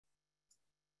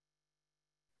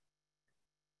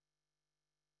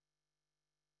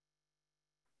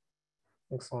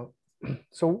Excellent.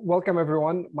 So welcome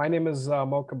everyone. My name is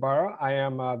Mo Kabara. I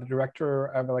am the Director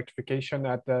of Electrification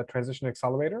at the Transition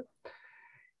Accelerator.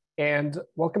 And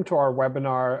welcome to our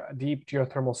webinar, Deep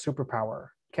Geothermal Superpower,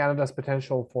 Canada's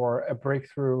Potential for a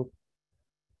Breakthrough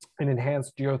in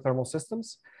Enhanced Geothermal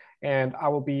Systems. And I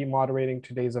will be moderating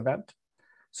today's event.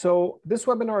 So this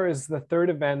webinar is the third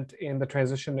event in the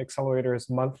Transition Accelerator's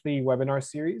monthly webinar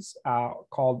series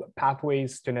called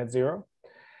Pathways to Net Zero,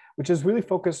 which is really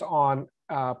focused on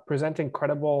presenting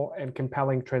credible and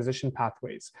compelling transition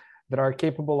pathways that are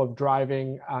capable of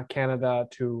driving Canada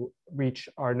to reach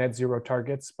our net zero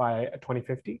targets by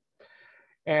 2050.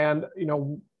 And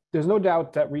there's no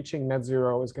doubt that reaching net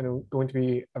zero is going to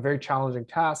be a very challenging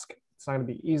task. It's not going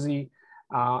to be easy.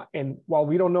 And while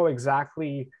we don't know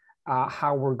exactly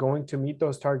how we're going to meet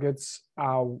those targets,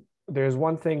 there's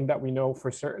one thing that we know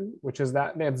for certain, which is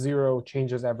that net zero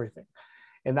changes everything.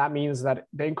 And that means that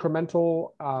the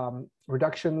incremental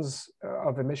reductions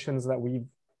of emissions that we've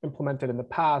implemented in the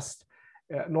past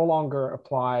no longer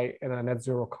apply in a net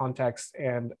zero context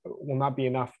and will not be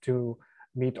enough to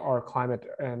meet our climate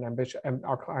and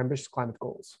our ambitious climate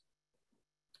goals.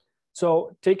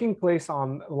 So taking place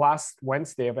on last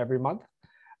Wednesday of every month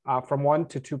from 1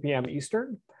 to 2 p.m.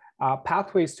 Eastern,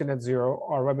 Pathways to Net Zero,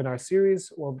 our webinar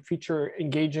series, will feature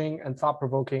engaging and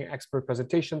thought-provoking expert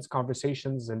presentations,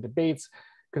 conversations, and debates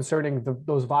concerning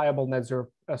those viable net zero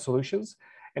solutions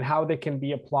and how they can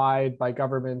be applied by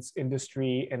governments,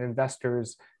 industry, and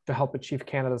investors to help achieve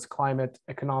Canada's climate,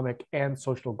 economic, and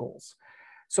social goals.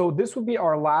 So this will be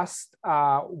our last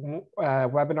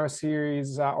webinar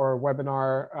series or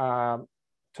webinar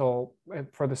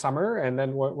for the summer, and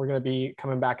then we're going to be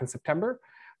coming back in September.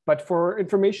 But for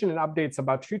information and updates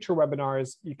about future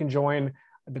webinars, you can join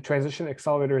the Transition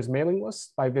Accelerator's mailing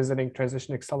list by visiting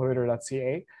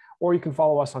transitionaccelerator.ca, or you can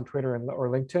follow us on Twitter or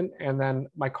LinkedIn. And then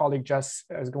my colleague Jess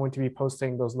is going to be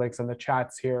posting those links in the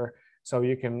chats here, so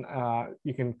you can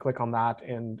click on that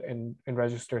and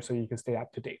register so you can stay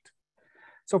up to date.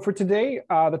 So for today,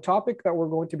 the topic that we're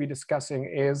going to be discussing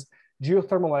is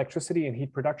geothermal electricity and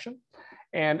heat production.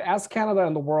 And as Canada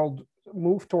and the world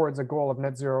move towards a goal of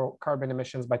net zero carbon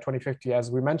emissions by 2050, as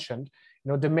we mentioned,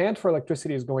 demand for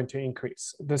electricity is going to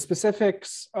increase. The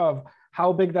specifics of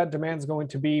how big that demand is going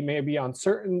to be may be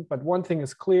uncertain, but one thing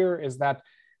is clear is that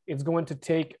it's going to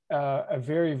take a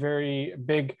very, very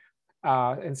big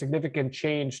and significant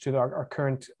change to our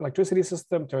current electricity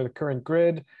system, to the current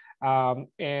grid,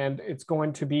 and it's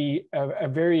going to be a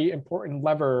very important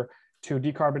lever to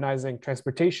decarbonizing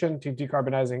transportation, to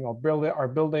decarbonizing our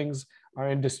buildings,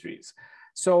 our industries.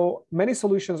 So many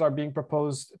solutions are being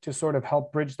proposed to sort of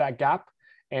help bridge that gap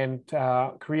and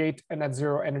create a net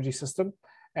zero energy system,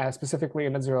 specifically a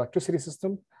net zero electricity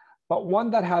system. But one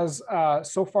that has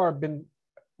so far been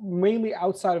mainly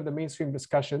outside of the mainstream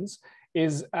discussions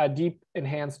is deep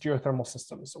enhanced geothermal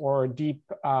systems, or deep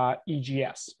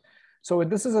EGS. So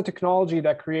this is a technology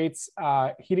that creates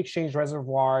heat exchange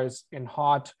reservoirs in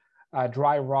hot,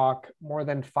 dry rock more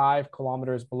than 5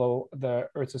 kilometers below the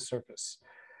Earth's surface.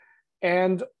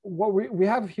 And what we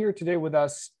have here today with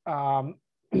us,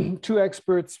 two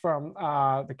experts from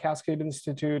the Cascade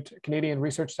Institute, Canadian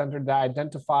Research Center, that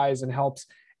identifies and helps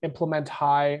implement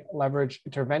high leverage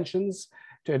interventions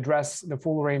to address the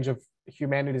full range of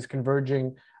humanity's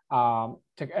converging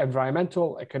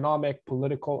environmental, economic,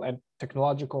 political, and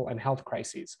technological and health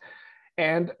crises.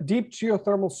 And Deep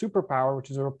Geothermal Superpower, which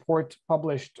is a report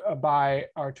published by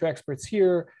our two experts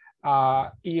here,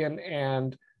 Ian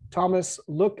and Thomas,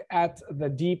 look at the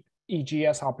Deep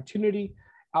EGS opportunity,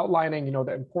 outlining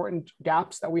the important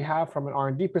gaps that we have from an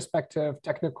R&D perspective,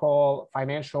 technical,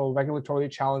 financial, regulatory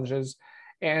challenges,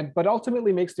 but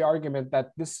ultimately makes the argument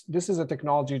that this is a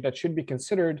technology that should be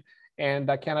considered and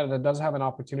that Canada does have an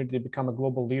opportunity to become a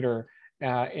global leader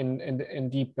in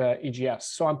deep EGS.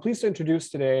 So I'm pleased to introduce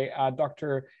today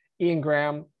Dr. Ian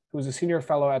Graham, who's a senior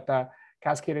fellow at the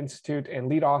Cascade Institute and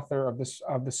lead author of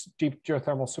this Deep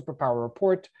Geothermal Superpower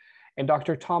report, and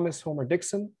Dr. Thomas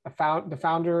Homer-Dixon, the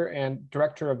founder and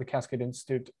director of the Cascade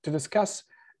Institute, to discuss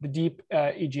the deep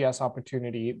EGS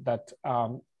opportunity that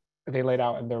they laid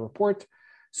out in their report.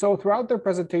 So throughout their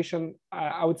presentation,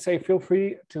 I would say feel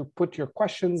free to put your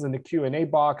questions in the Q&A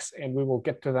box, and we will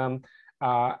get to them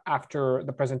after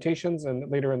the presentations and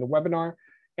later in the webinar.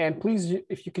 And please,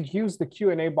 if you could use the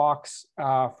Q&A box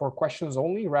for questions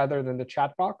only rather than the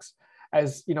chat box,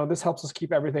 as this helps us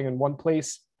keep everything in one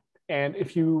place. And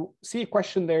if you see a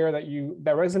question there that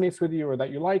resonates with you or that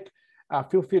you like,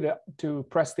 feel free to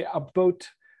press the upvote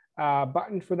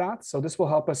button for that. So this will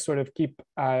help us sort of keep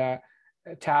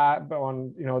tab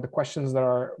on the questions that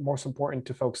are most important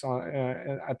to folks on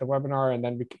at the webinar, and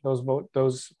then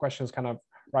those questions kind of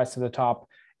rise to the top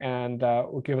and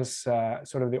will give us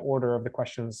sort of the order of the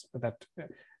questions that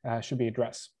should be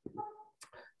addressed.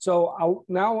 So I'll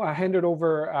now hand it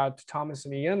over to Thomas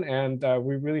and Ian, and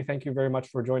we really thank you very much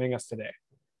for joining us today.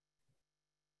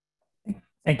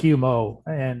 Thank you, Mo,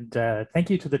 and thank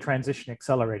you to the Transition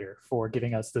Accelerator for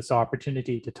giving us this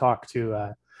opportunity to talk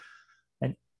to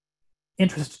an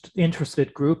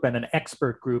interested group and an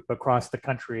expert group across the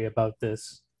country about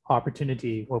this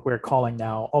opportunity, what we're calling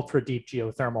now ultra deep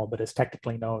geothermal, but is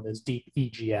technically known as Deep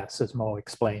EGS, as Mo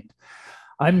explained.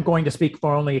 I'm going to speak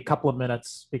for only a couple of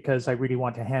minutes because I really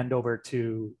want to hand over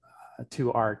to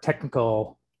our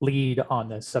technical lead on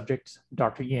this subject,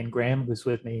 Dr. Ian Graham, who's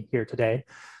with me here today,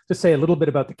 to say a little bit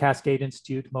about the Cascade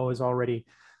Institute. Mo has already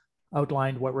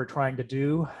outlined what we're trying to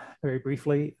do very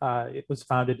briefly. It was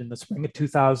founded in the spring of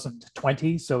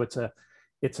 2020, so it's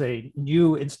a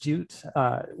new institute.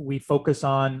 We focus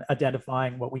on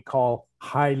identifying what we call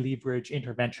high leverage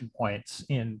intervention points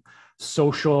in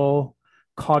social,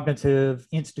 cognitive,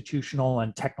 institutional,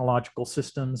 and technological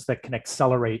systems that can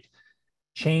accelerate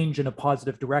change in a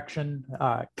positive direction.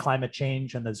 Climate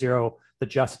change and the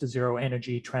just zero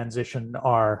energy transition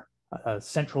are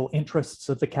central interests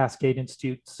of the Cascade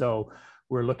Institute. So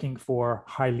we're looking for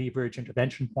high leverage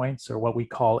intervention points, or what we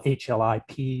call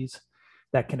HLIPs,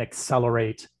 that can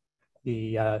accelerate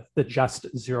the just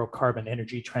zero carbon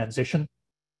energy transition.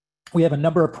 We have a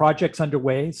number of projects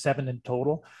underway, 7 in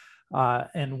total.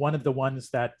 And one of the ones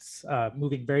that's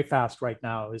moving very fast right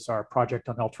now is our project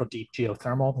on ultra deep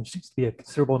geothermal. There seems to be a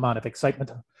considerable amount of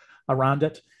excitement around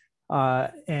it.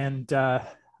 And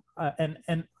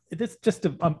this just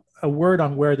a word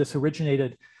on where this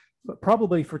originated.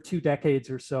 Probably for 2 decades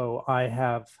or so, I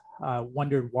have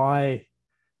wondered why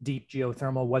deep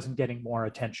geothermal wasn't getting more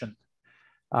attention,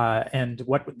 and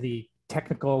what the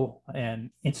technical and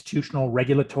institutional,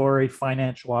 regulatory,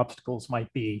 financial obstacles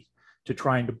might be to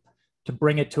trying to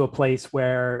bring it to a place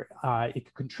where it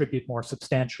could contribute more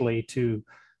substantially to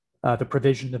the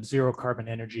provision of zero carbon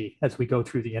energy as we go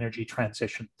through the energy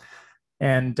transition.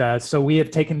 And so we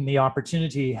have taken the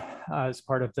opportunity as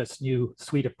part of this new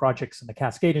suite of projects in the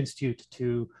Cascade Institute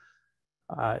to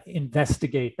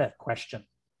investigate that question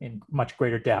in much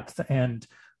greater depth. And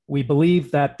we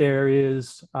believe that there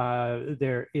is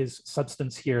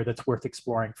substance here that's worth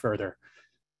exploring further.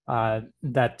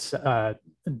 That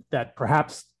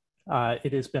perhaps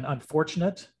it has been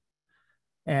unfortunate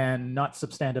and not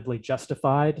substantively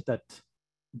justified that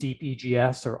deep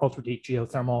EGS, or ultra deep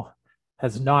geothermal,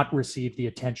 has not received the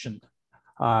attention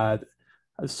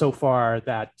so far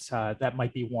that that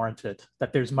might be warranted,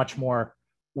 that there's much more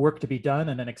work to be done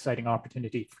and an exciting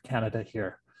opportunity for Canada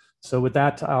here. So with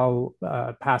that, I'll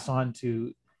pass on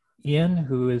to Ian,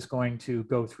 who is going to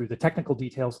go through the technical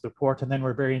details of the report, and then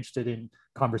we're very interested in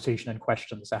conversation and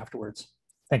questions afterwards.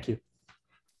 Thank you.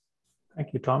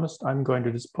 Thank you, Thomas. I'm going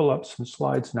to just pull up some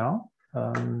slides now,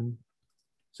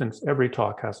 since every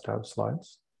talk has to have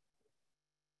slides.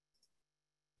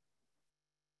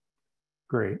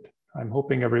 Great. I'm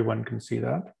hoping everyone can see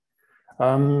that.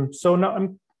 So now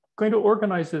I'm going to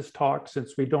organize this talk,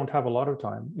 since we don't have a lot of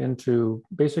time, into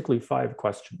basically 5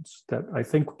 questions that I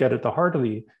think get at the heart of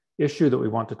the issue that we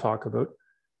want to talk about.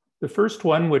 The first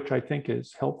one, which I think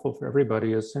is helpful for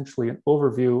everybody, is essentially an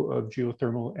overview of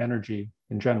geothermal energy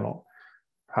in general,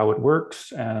 how it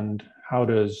works, and how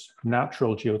does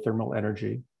natural geothermal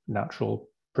energy, natural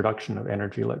production of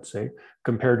energy, let's say,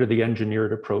 compare to the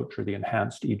engineered approach or the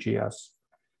enhanced EGS.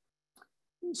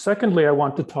 Secondly, I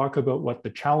want to talk about what the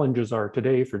challenges are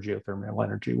today for geothermal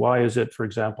energy. Why is it, for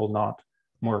example, not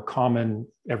more common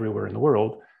everywhere in the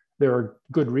world? There are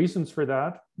good reasons for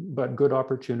that, but good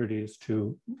opportunities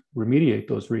to remediate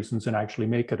those reasons and actually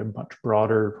make it a much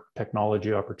broader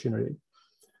technology opportunity.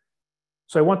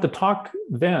 So I want to talk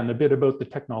then a bit about the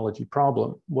technology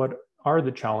problem. What are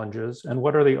the challenges and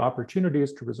what are the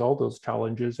opportunities to resolve those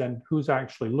challenges, and who's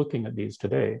actually looking at these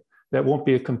today? That won't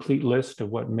be a complete list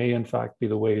of what may in fact be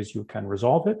the ways you can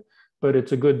resolve it, but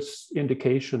it's a good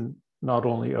indication not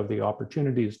only of the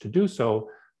opportunities to do so,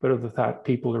 but of the fact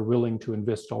people are willing to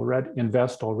invest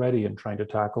already in trying to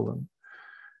tackle them.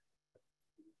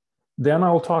 Then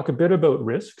I'll talk a bit about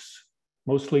risks,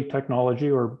 mostly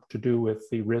technology or to do with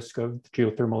the risk of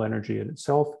geothermal energy in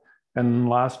itself. And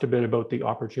last, a bit about the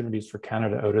opportunities for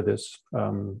Canada out of this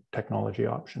technology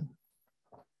option.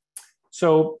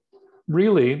 So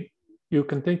really, you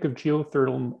can think of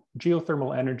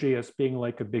geothermal energy as being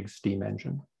like a big steam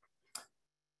engine.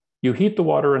 You heat the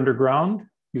water underground,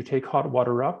 you take hot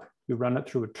water up, you run it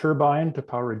through a turbine to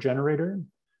power a generator.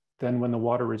 then when the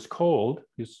water is cold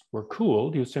or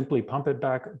cooled, you simply pump it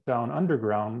back down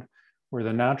underground where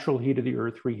the natural heat of the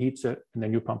earth reheats it, and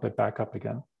then you pump it back up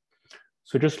again.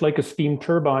 So just like a steam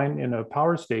turbine in a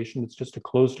power station, it's just a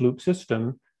closed loop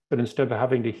system, but instead of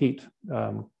having to heat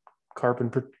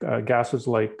carbon gases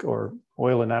like or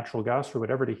oil and natural gas or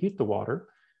whatever to heat the water,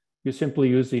 you simply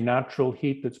use the natural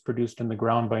heat that's produced in the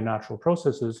ground by natural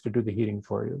processes to do the heating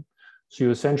for you. So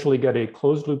you essentially get a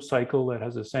closed loop cycle that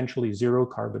has essentially zero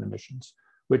carbon emissions,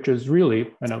 which is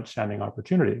really an outstanding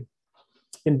opportunity.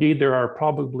 Indeed, there are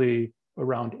probably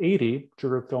around 80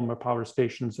 geothermal power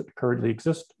stations that currently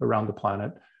exist around the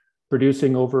planet,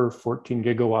 producing over 14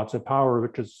 gigawatts of power,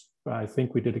 which is, I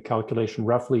think we did a calculation,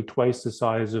 roughly twice the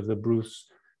size of the Bruce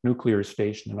nuclear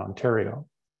station in Ontario.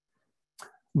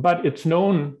 But it's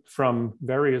known from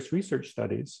various research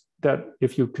studies that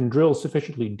if you can drill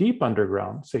sufficiently deep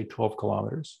underground, say 12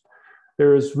 kilometers,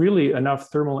 there is really enough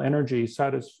thermal energy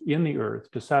in the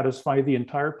earth to satisfy the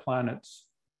entire planet's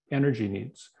energy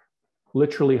needs,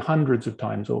 literally hundreds of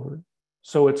times over.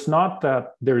 So it's not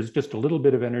that there's just a little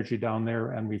bit of energy down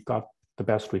there and we've got the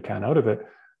best we can out of it.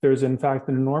 There's in fact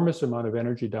an enormous amount of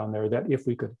energy down there that if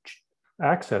we could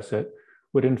access it,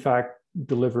 would in fact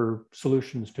deliver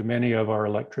solutions to many of our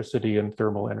electricity and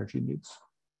thermal energy needs.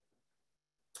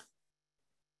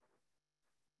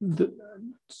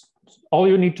 All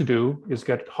you need to do is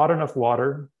get hot enough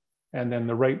water and then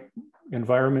the right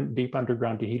environment deep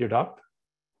underground to heat it up,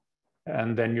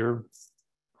 and then you're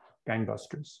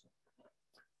gangbusters.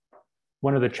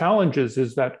 One of the challenges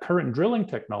is that current drilling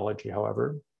technology,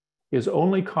 however, is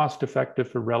only cost effective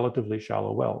for relatively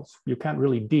shallow wells. You can't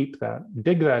really dig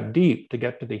that deep to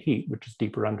get to the heat, which is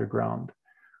deeper underground.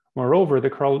 Moreover, the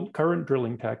current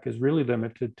drilling tech is really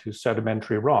limited to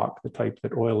sedimentary rock, the type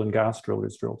that oil and gas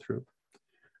drillers drill through.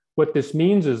 What this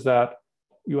means is that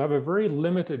you have a very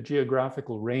limited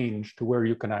geographical range to where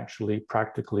you can actually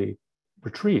practically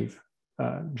retrieve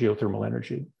geothermal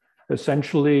energy.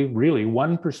 Essentially, really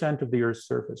 1% of the Earth's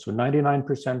surface, so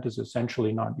 99% is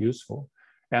essentially not useful.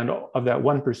 And of that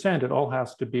 1%, it all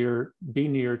has to be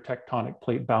near tectonic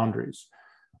plate boundaries.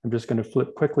 I'm just going to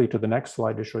flip quickly to the next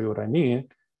slide to show you what I mean.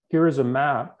 Here is a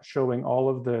map showing all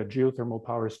of the geothermal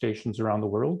power stations around the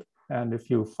world. And if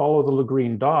you follow the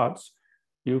green dots,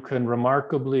 you can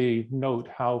remarkably note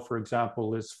how, for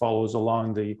example, this follows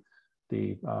along the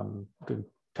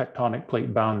tectonic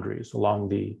plate boundaries, along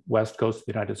the west coast of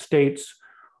the United States,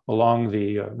 along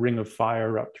the Ring of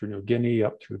Fire up through New Guinea,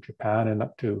 up through Japan, and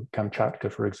up to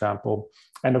Kamchatka, for example,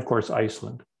 and of course,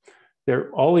 Iceland. There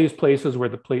are all these places where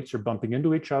the plates are bumping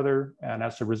into each other, and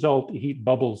as a result, heat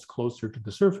bubbles closer to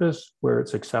the surface where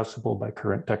it's accessible by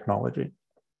current technology.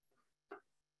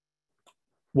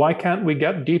 Why can't we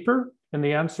get deeper? And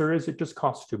the answer is it just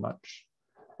costs too much.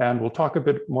 And we'll talk a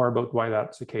bit more about why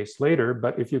that's the case later,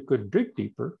 but if you could dig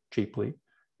deeper cheaply,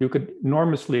 you could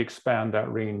enormously expand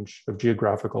that range of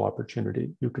geographical opportunity.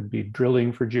 You could be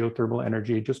drilling for geothermal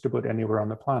energy just about anywhere on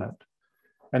the planet.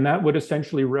 And that would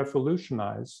essentially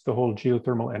revolutionize the whole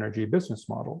geothermal energy business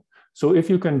model. So if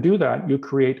you can do that, you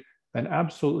create an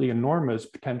absolutely enormous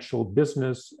potential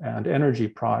business and energy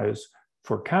prize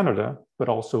for Canada, but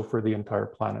also for the entire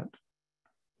planet.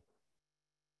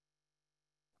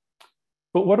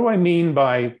 But what do I mean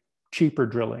by cheaper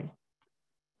drilling?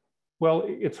 Well,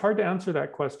 it's hard to answer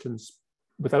that question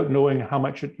without knowing how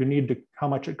much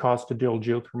it costs to drill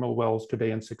geothermal wells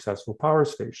today in successful power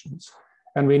stations.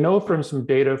 And we know from some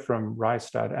data from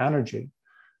Rystad Energy,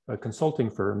 a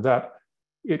consulting firm, that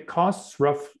it costs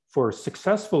for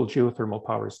successful geothermal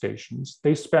power stations,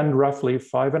 they spend roughly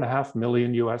 $5.5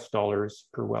 million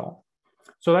per well.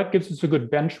 So that gives us a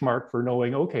good benchmark for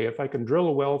knowing, okay, if I can drill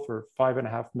a well for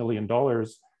 $5.5 million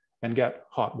and get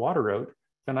hot water out,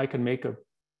 then I can make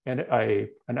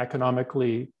an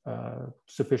economically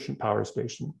sufficient power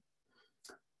station.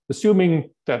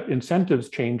 Assuming that incentives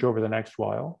change over the next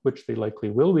while, which they likely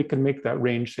will, we can make that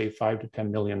range, say, $5 to $10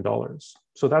 million.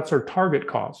 So that's our target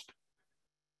cost.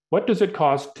 What does it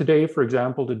cost today, for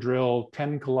example, to drill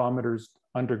 10 kilometers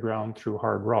underground through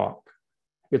hard rock?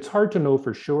 It's hard to know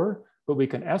for sure, but we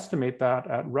can estimate that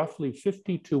at roughly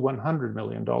 $50 to $100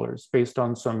 million based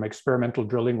on some experimental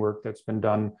drilling work that's been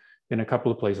done in a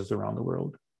couple of places around the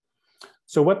world.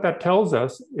 So what that tells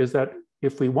us is that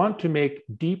if we want to make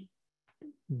deep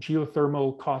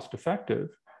geothermal cost effective,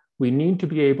 we need to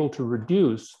be able to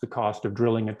reduce the cost of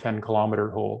drilling a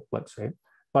 10-kilometer hole, let's say,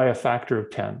 by a factor of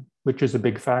 10, which is a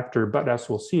big factor, but as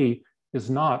we'll see, is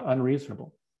not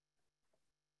unreasonable.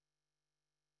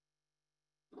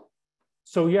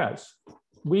 So yes,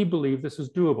 we believe this is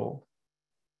doable.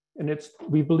 And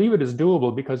we believe it is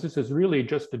doable because this is really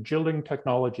just a drilling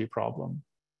technology problem.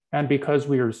 And because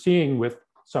we are seeing with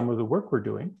some of the work we're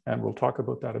doing, and we'll talk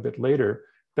about that a bit later,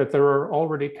 that there are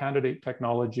already candidate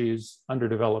technologies under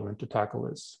development to tackle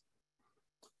this.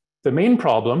 The main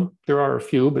problem, there are a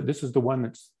few, but this is the one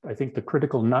that's, I think, the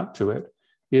critical nut to it,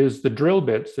 is the drill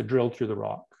bits that drill through the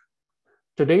rock.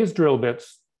 Today's drill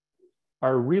bits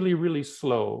are really, really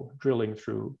slow drilling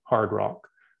through hard rock.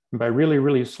 And by really,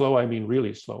 really slow, I mean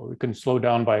really slow. It can slow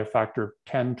down by a factor of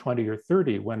 10, 20, or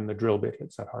 30 when the drill bit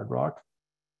hits that hard rock.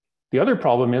 The other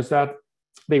problem is that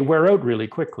they wear out really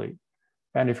quickly.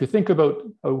 And if you think about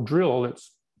a drill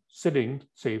that's sitting,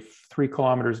 say, 3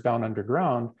 kilometers down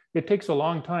underground, it takes a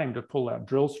long time to pull that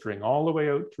drill string all the way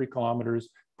out 3 kilometers,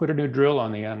 put a new drill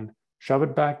on the end, shove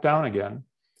it back down again,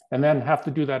 and then have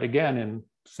to do that again in,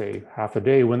 say, half a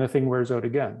day when the thing wears out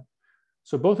again.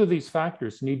 So both of these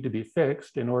factors need to be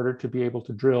fixed in order to be able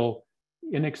to drill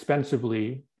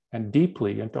inexpensively and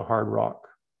deeply into hard rock.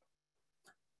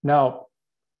 Now,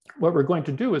 what we're going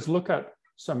to do is look at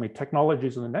some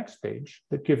technologies on the next page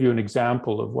that give you an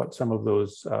example of what some of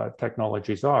those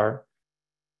technologies are.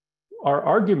 Our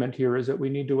argument here is that we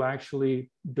need to actually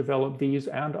develop these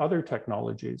and other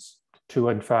technologies to,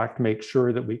 in fact, make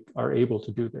sure that we are able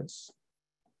to do this.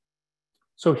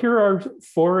 So here are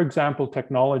 4 example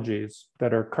technologies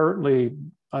that are currently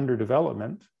under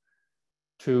development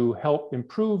to help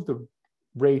improve the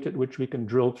rate at which we can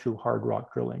drill through hard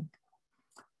rock drilling.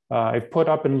 I've put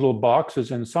up in little boxes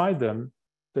inside them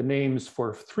the names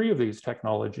for 3 of these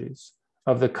technologies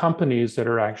of the companies that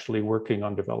are actually working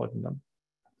on developing them.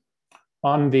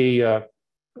 On the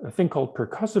a thing called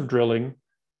percussive drilling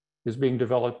is being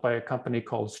developed by a company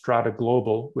called Strata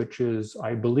Global, which is,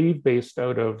 I believe, based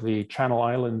out of the Channel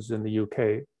Islands in the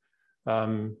UK,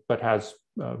 but has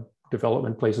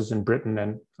development places in Britain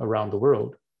and around the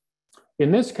world.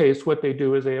 In this case, what they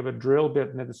do is they have a drill bit,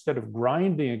 and instead of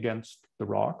grinding against the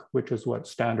rock, which is what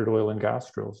standard oil and gas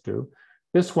drills do,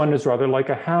 this one is rather like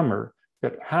a hammer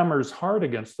that hammers hard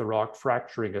against the rock,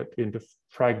 fracturing it into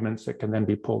fragments that can then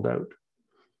be pulled out.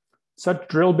 Such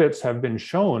drill bits have been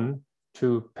shown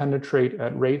to penetrate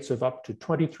at rates of up to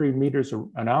 23 meters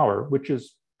an hour, which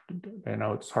is, I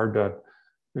know it's hard to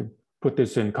put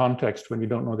this in context when you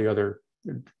don't know the other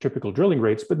typical drilling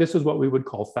rates, but this is what we would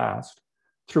call fast,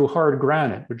 through hard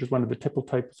granite, which is one of the typical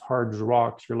types of hard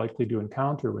rocks you're likely to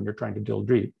encounter when you're trying to drill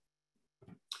deep.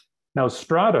 Now,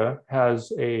 Strata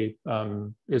is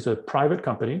a private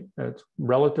company that's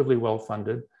relatively well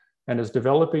funded and is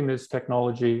developing this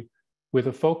technology with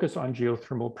a focus on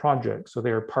geothermal projects. So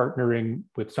they are partnering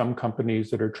with some companies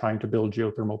that are trying to build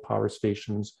geothermal power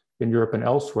stations in Europe and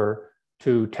elsewhere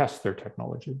to test their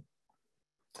technology.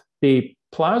 The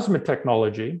plasma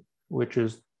technology, which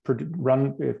is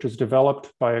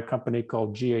developed by a company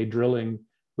called GA Drilling,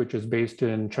 which is based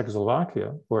in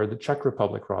Czechoslovakia, or the Czech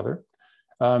Republic rather,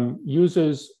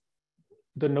 uses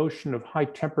the notion of high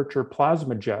temperature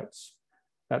plasma jets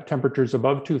at temperatures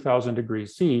above 2000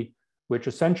 degrees C, which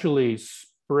essentially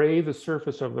spray the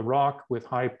surface of the rock with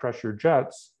high pressure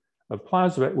jets of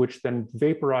plasma, which then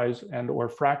vaporize and or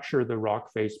fracture the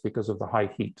rock face because of the high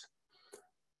heat.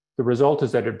 The result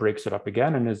is that it breaks it up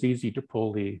again and is easy to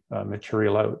pull the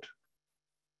material out.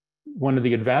 One of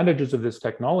the advantages of this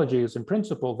technology is in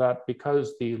principle that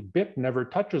because the bit never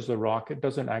touches the rock, it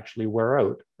doesn't actually wear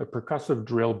out. A percussive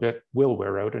drill bit will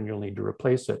wear out and you'll need to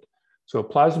replace it. So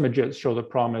plasma jets show the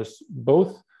promise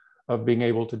both of being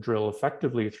able to drill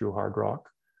effectively through hard rock,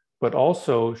 but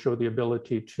also show the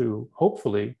ability to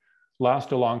hopefully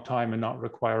last a long time and not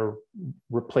require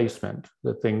replacement,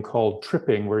 the thing called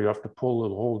tripping, where you have to pull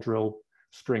the whole drill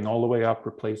string all the way up,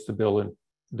 replace the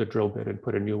drill bit and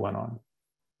put a new one on.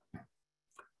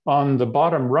 On the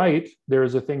bottom right, there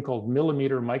is a thing called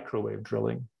millimeter microwave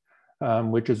drilling,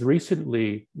 which has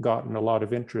recently gotten a lot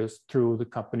of interest through the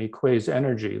company Quaise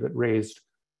Energy that raised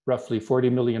roughly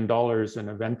 $40 million in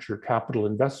a venture capital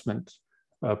investment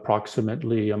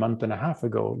approximately a month and a half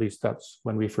ago. At least that's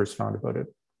when we first found about it.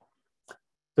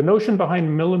 The notion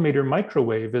behind millimeter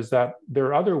microwave is that there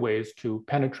are other ways to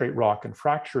penetrate rock and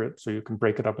fracture it so you can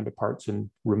break it up into parts and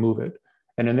remove it.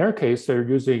 And in their case, they're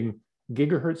using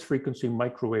gigahertz frequency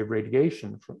microwave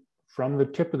radiation from the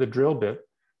tip of the drill bit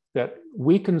that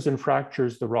weakens and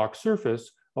fractures the rock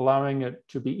surface, allowing it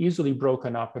to be easily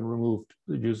broken up and removed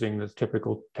using the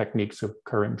typical techniques of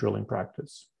current drilling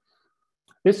practice.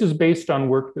 This is based on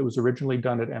work that was originally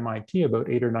done at MIT about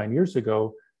 8 or 9 years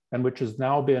ago, and which has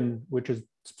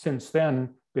since then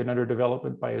been under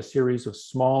development by a series of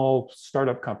small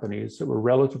startup companies that were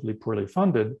relatively poorly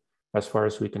funded, as far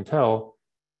as we can tell.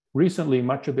 Recently,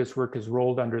 much of this work is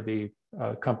rolled under the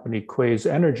company Quaise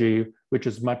Energy, which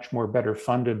is much more better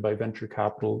funded by venture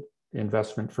capital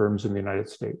investment firms in the United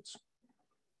States.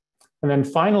 And then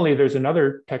finally, there's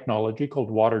another technology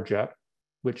called water jet,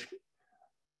 which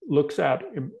looks at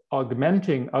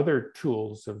augmenting other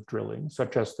tools of drilling,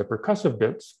 such as the percussive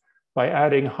bits, by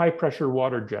adding high pressure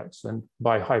water jets. And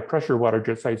by high pressure water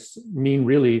jets, I mean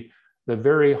really the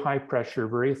very high pressure,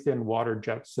 very thin water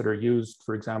jets that are used,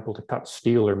 for example, to cut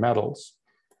steel or metals.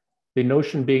 The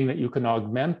notion being that you can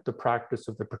augment the practice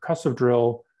of the percussive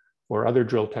drill or other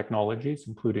drill technologies,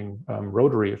 including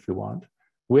rotary if you want,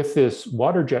 with this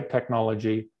water jet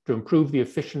technology to improve the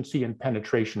efficiency and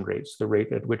penetration rates, the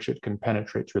rate at which it can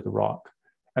penetrate through the rock.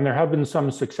 And there have been some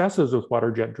successes with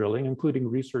water jet drilling, including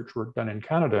research work done in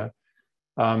Canada.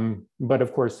 But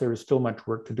of course, there is still much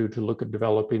work to do to look at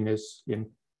developing this in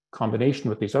combination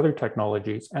with these other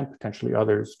technologies and potentially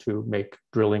others to make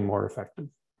drilling more effective.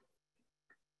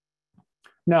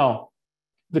 Now,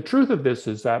 the truth of this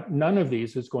is that none of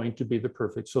these is going to be the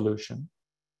perfect solution.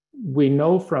 We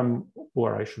know from,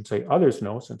 or I should say others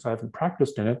know, since I haven't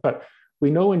practiced in it, but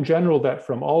we know in general that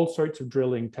from all sorts of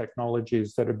drilling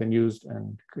technologies that have been used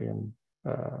in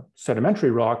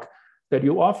sedimentary rock, that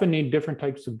you often need different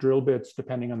types of drill bits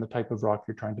depending on the type of rock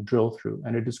you're trying to drill through.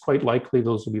 And it is quite likely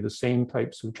those will be the same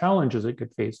types of challenges that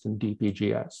get faced in deep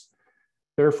EGS.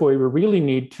 Therefore, we really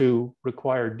need to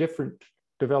require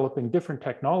developing different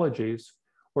technologies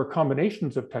or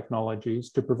combinations of technologies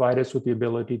to provide us with the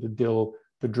ability to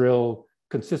drill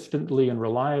consistently and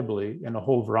reliably in a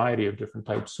whole variety of different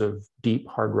types of deep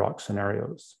hard rock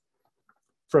scenarios.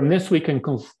 From this, we can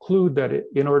conclude that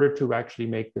in order to actually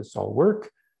make this all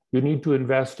work, you need to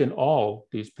invest in all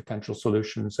these potential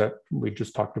solutions that we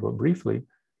just talked about briefly,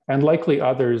 and likely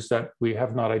others that we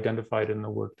have not identified in the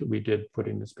work that we did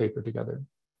putting this paper together.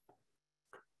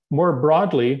 More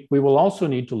broadly, we will also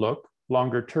need to look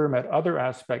longer term at other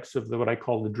aspects of what I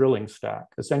call the drilling stack,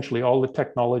 essentially all the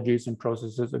technologies and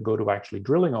processes that go to actually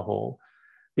drilling a hole,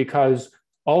 because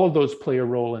all of those play a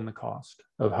role in the cost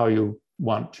of how you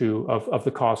want to, of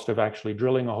the cost of actually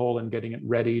drilling a hole and getting it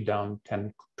ready down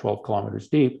 10, 12 kilometers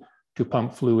deep to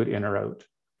pump fluid in or out.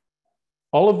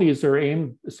 All of these are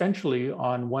aimed essentially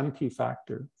on one key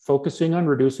factor, focusing on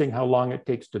reducing how long it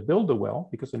takes to build a well,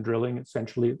 because in drilling,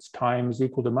 essentially it's time is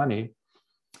equal to money.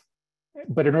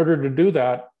 But in order to do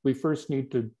that, we first need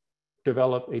to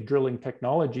develop a drilling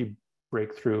technology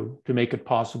breakthrough to make it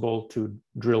possible to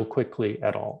drill quickly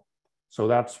at all. So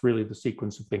that's really the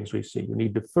sequence of things we see. You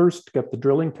need to first get the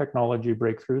drilling technology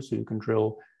breakthrough so you can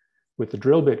drill with the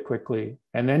drill bit quickly.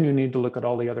 And then you need to look at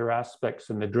all the other aspects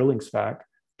in the drilling stack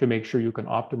to make sure you can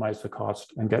optimize the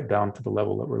cost and get down to the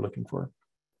level that we're looking for.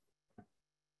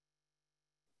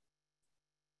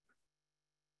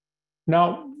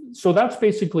 Now, so that's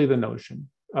basically the notion.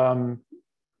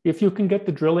 If you can get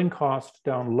the drilling cost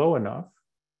down low enough,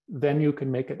 then you can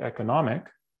make it economic.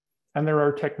 And there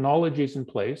are technologies in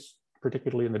place,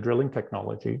 particularly in the drilling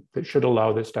technology, that should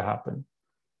allow this to happen.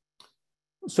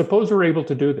 Suppose we're able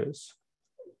to do this.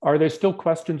 Are there still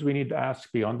questions we need to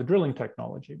ask beyond the drilling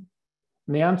technology?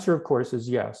 And the answer, of course, is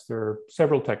yes. There are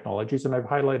several technologies, and I've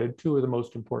highlighted two of the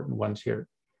most important ones here.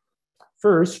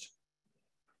 First,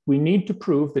 we need to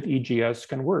prove that EGS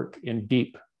can work in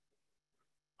deep,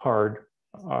 hard,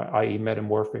 i.e.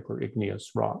 metamorphic or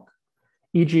igneous rock.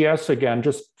 EGS, again,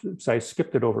 I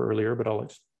skipped it over earlier, but I'll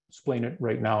explain it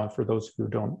right now for those who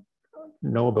don't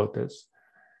know about this.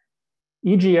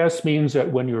 EGS means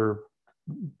that when you're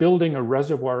building a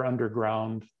reservoir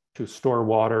underground to store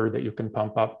water that you can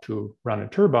pump up to run a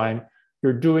turbine,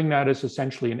 you're doing that as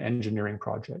essentially an engineering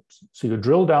project. So you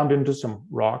drill down into some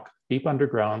rock deep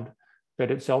underground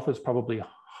that itself is probably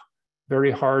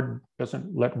very hard,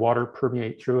 doesn't let water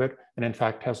permeate through it, and in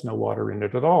fact has no water in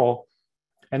it at all.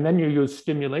 And then you use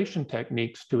stimulation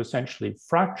techniques to essentially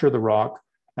fracture the rock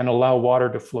and allow water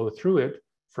to flow through it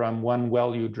from one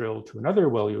well you drill to another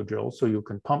well you drill. So you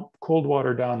can pump cold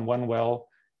water down one well,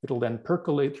 it'll then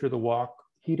percolate through the rock,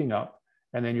 heating up,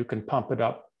 and then you can pump it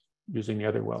up using the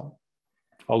other well.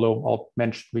 Although I'll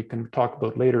mention, we can talk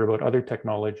about later about other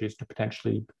technologies to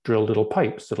potentially drill little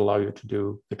pipes that allow you to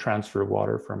do the transfer of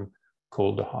water from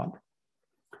cold to hot.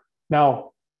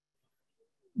 Now,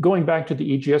 going back to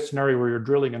the EGS scenario where you're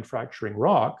drilling and fracturing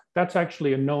rock, that's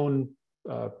actually a known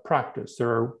practice. There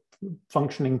are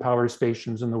functioning power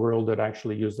stations in the world that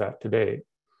actually use that today.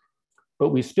 But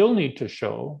we still need to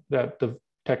show that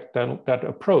that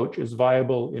approach is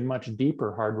viable in much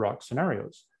deeper hard rock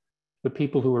scenarios. The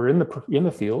people who are in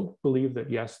the field believe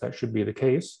that, yes, that should be the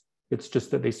case. It's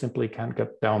just that they simply can't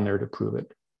get down there to prove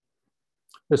it.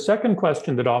 The second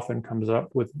question that often comes up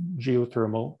with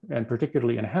geothermal, and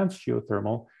particularly enhanced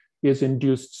geothermal, is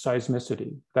induced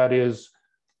seismicity. That is,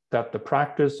 that the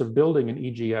practice of building an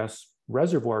EGS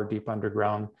reservoir deep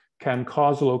underground can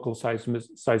cause local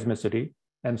seismicity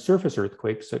and surface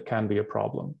earthquakes that can be a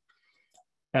problem.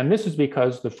 And this is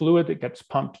because the fluid that gets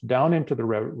pumped down into the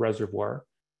reservoir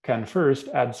can first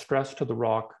add stress to the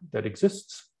rock that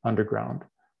exists underground,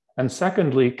 and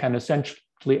secondly, can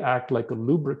essentially act like a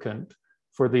lubricant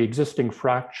for the existing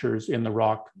fractures in the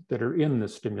rock that are in the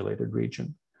stimulated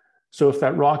region. So if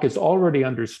that rock is already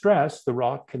under stress, the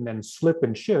rock can then slip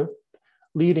and shift,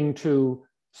 leading to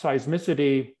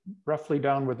seismicity roughly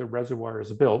down where the reservoir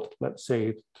is built, let's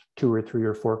say 2 or 3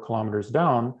 or 4 kilometers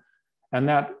down. And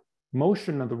that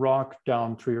motion of the rock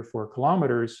down 3 or 4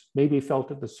 kilometers may be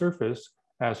felt at the surface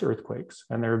as earthquakes.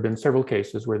 And there have been several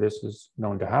cases where this is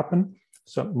known to happen.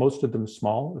 So most of them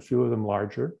small, a few of them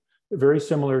larger, very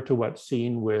similar to what's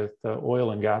seen with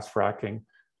oil and gas fracking,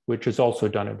 which is also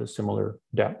done at a similar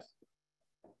depth,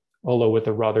 although with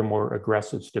a rather more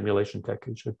aggressive stimulation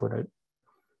technique, I should put it.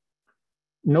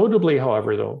 Notably,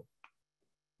 however, though,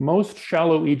 most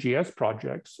shallow EGS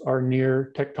projects are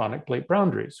near tectonic plate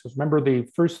boundaries. Because remember the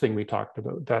first thing we talked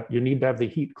about, that you need to have the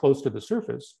heat close to the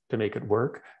surface to make it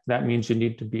work. That means you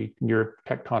need to be near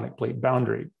tectonic plate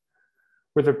boundary.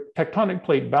 Where the tectonic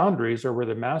plate boundaries are where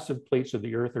the massive plates of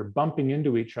the earth are bumping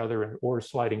into each other or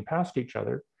sliding past each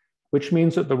other, which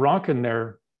means that the rock in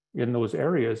there, in those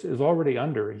areas, is already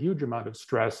under a huge amount of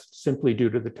stress simply due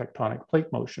to the tectonic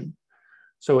plate motion.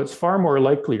 So it's far more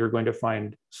likely you're going to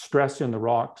find stress in the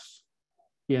rocks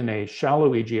in a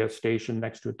shallow EGS station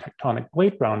next to a tectonic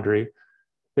plate boundary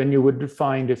than you would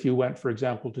find if you went, for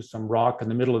example, to some rock in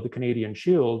the middle of the Canadian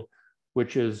Shield,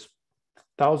 which is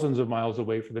thousands of miles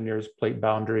away from the nearest plate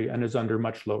boundary and is under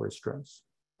much lower stress.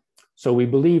 So we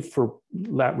believe for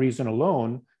that reason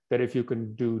alone, that if you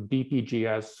can do deep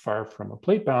EGS far from a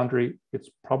plate boundary, it's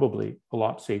probably a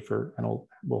lot safer and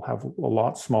will have a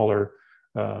lot smaller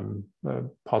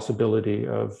possibility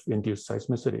of induced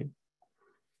seismicity.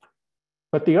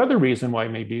 But the other reason why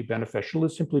it may be beneficial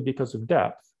is simply because of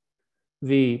depth.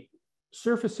 The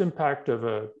surface impact of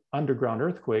an underground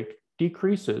earthquake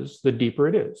decreases the deeper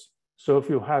it is. So if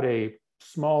you had a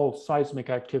small seismic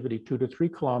activity 2 to 3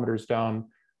 kilometers down,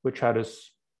 which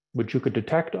you could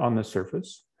detect on the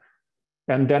surface,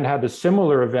 and then had a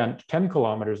similar event 10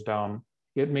 kilometers down,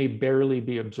 it may barely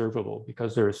be observable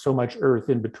because there is so much earth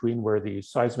in between where the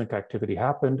seismic activity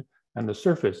happened and the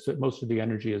surface that most of the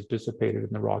energy is dissipated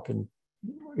in the rock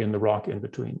in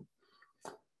between.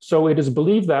 So it is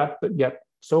believed that, but yet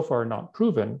so far not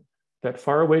proven, that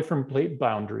far away from plate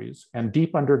boundaries and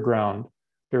deep underground,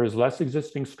 there is less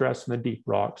existing stress in the deep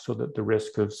rock so that the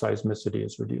risk of seismicity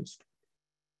is reduced.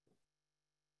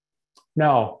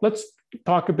 Now, let's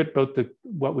talk a bit about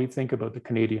what we think about the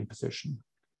Canadian position.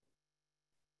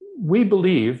 We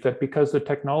believe that because the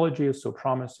technology is so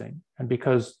promising and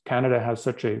because Canada has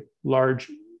such a large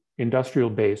industrial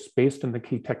base based in the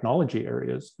key technology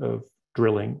areas of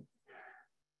drilling,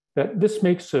 that this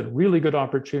makes a really good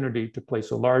opportunity to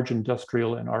place a large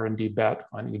industrial and R&D bet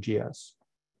on EGS.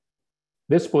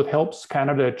 This both helps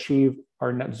Canada achieve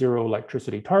our net zero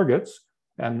electricity targets,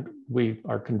 and we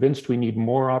are convinced we need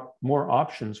more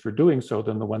options for doing so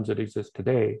than the ones that exist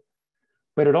today.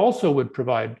 But it also would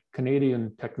provide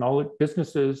Canadian technology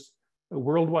businesses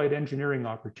worldwide engineering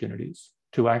opportunities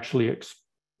to actually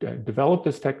develop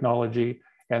this technology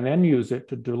and then use it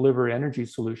to deliver energy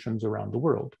solutions around the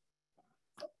world.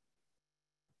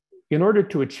 In order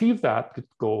to achieve that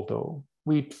goal, though,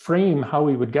 we frame how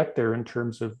we would get there in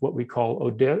terms of what we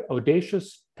call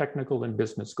audacious technical and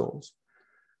business goals.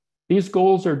 These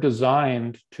goals are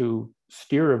designed to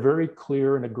steer a very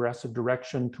clear and aggressive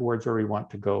direction towards where we want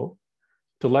to go,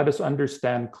 to let us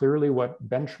understand clearly what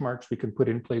benchmarks we can put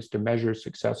in place to measure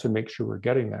success and make sure we're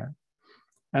getting there,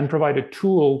 and provide a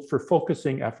tool for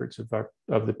focusing efforts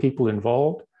of the people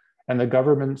involved and the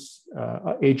governments,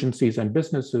 agencies, and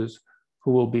businesses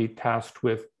who will be tasked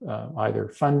with either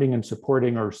funding and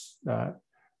supporting or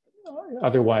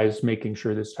otherwise making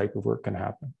sure this type of work can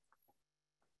happen.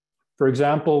 For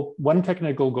example, one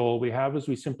technical goal we have is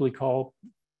we simply call,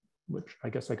 which I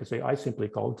guess I could say I simply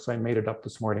called because I made it up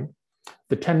this morning,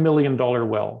 the $10 million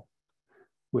well,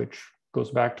 which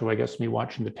goes back to, I guess, me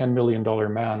watching the $10 Million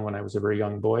Man when I was a very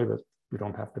young boy, but we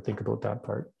don't have to think about that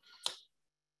part.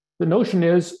 The notion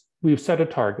is we've set a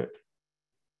target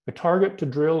to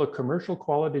drill a commercial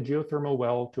quality geothermal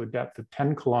well to a depth of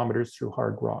 10 kilometers through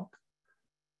hard rock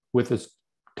with a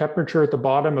temperature at the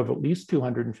bottom of at least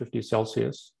 250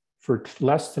 Celsius for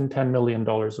less than $10 million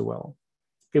a well.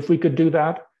 If we could do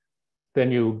that, then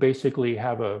you basically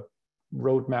have a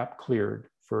roadmap cleared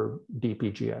for deep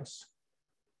EGS.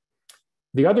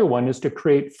 The other one is to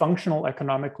create functional,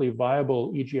 economically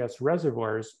viable EGS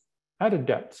reservoirs at a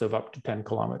depth of up to 10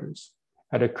 kilometers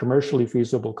at a commercially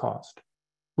feasible cost.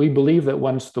 We believe that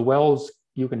once the wells,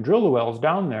 you can drill the wells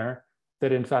down there,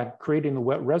 that in fact, creating the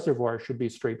wet reservoir should be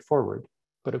straightforward.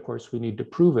 But of course, we need to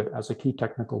prove it as a key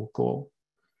technical goal.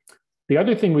 The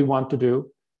other thing we want to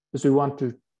do is we want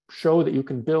to show that you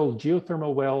can build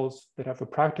geothermal wells that have a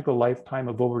practical lifetime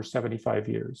of over 75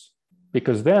 years,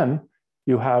 because then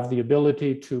you have the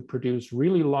ability to produce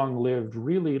really long-lived,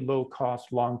 really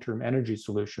low-cost, long-term energy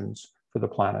solutions for the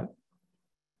planet.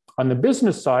 On the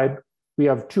business side, we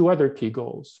have two other key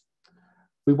goals.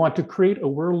 We want to create a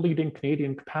world-leading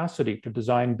Canadian capacity to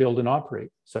design, build, and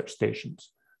operate such stations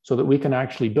so that we can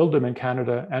actually build them in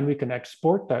Canada and we can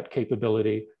export that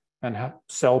capability and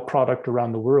sell product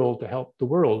around the world to help the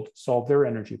world solve their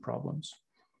energy problems.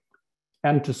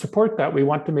 And to support that, we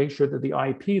want to make sure that the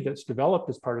IP that's developed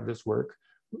as part of this work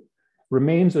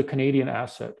remains a Canadian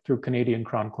asset through Canadian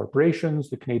Crown corporations,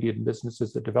 the Canadian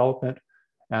businesses that develop it,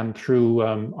 and through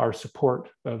our support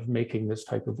of making this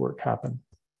type of work happen.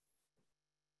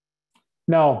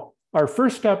 Now, our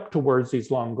first step towards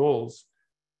these long goals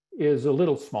is a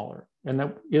little smaller, and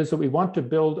that is that we want to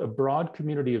build a broad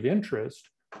community of interest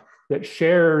that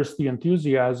shares the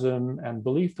enthusiasm and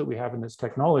belief that we have in this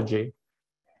technology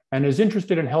and is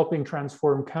interested in helping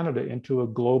transform Canada into a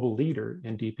global leader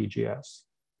in Deep EGS.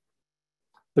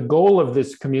 The goal of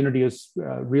this community is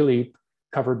really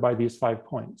covered by these 5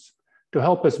 points: to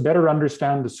help us better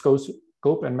understand the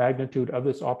scope and magnitude of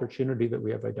this opportunity that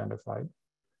we have identified,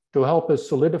 to help us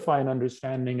solidify an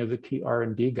understanding of the key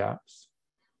R&D gaps,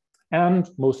 and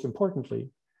most importantly,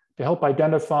 to help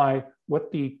identify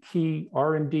what the key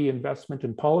R&D investment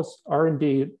and policy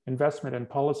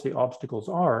obstacles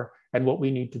are and what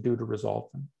we need to do to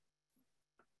resolve them.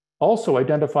 Also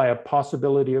identify a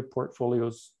possibility of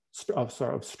portfolios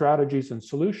of strategies and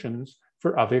solutions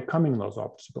for overcoming those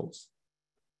obstacles.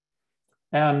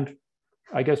 And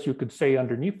I guess you could say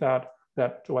underneath that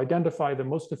to identify the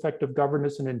most effective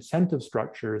governance and incentive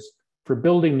structures for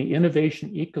building the innovation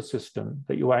ecosystem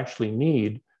that you actually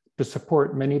need to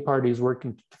support many parties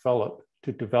working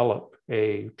to develop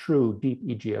a true deep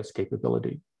EGS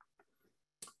capability.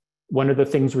 One of the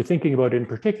things we're thinking about in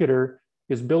particular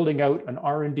is building out an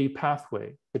R&D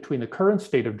pathway between the current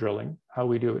state of drilling, how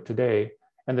we do it today,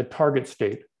 and the target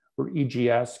state where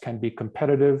EGS can be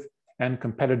competitive and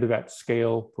competitive at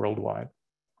scale worldwide.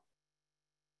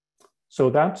 So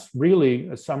that's really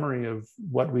a summary of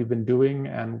what we've been doing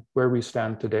and where we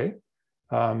stand today.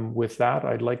 With that,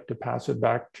 I'd like to pass it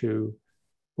back to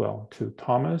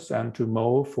Thomas and to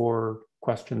Mo for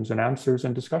questions and answers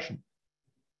and discussion.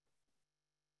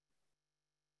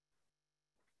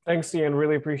 Thanks, Ian.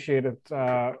 Really appreciate it.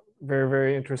 Very,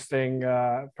 very interesting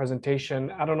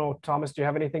presentation. I don't know, Thomas, do you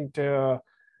have anything to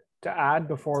add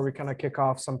before we kind of kick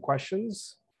off some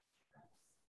questions?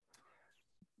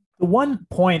 The one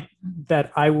point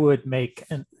that I would make,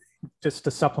 and just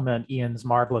to supplement Ian's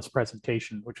marvelous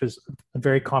presentation, which was a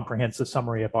very comprehensive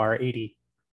summary of our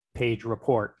 80-page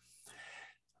report,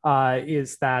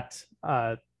 is that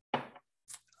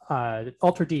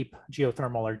ultra-deep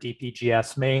geothermal or deep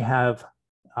EGS may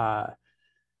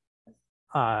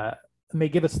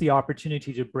give us the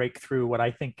opportunity to break through what I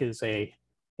think is a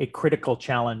critical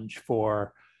challenge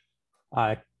for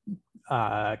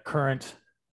current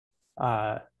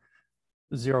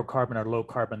zero carbon or low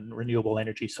carbon renewable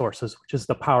energy sources, which is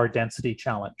the power density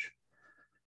challenge.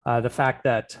 The fact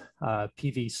that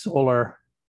PV, solar,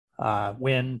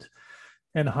 wind,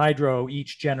 and hydro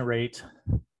each generate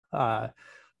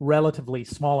relatively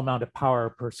small amount of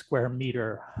power per square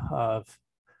meter of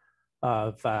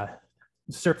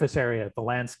surface area of the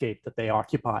landscape that they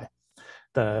occupy,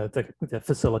 the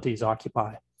facilities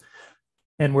occupy.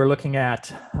 And we're looking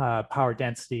at power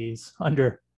densities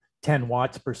under 10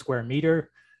 watts per square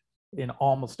meter in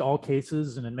almost all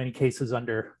cases, and in many cases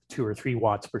under 2 or 3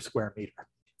 watts per square meter.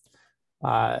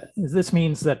 This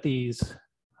means that these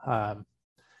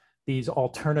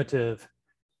alternative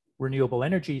renewable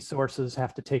energy sources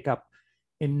have to take up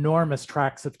enormous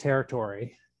tracts of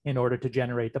territory in order to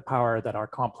generate the power that our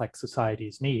complex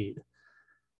societies need.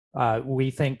 We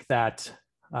think that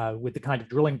with the kind of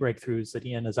drilling breakthroughs that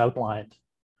Ian has outlined,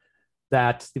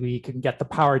 that we can get the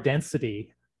power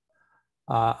density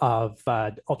of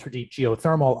ultra-deep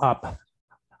geothermal up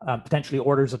potentially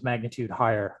orders of magnitude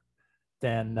higher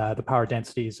than the power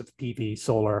densities of PV,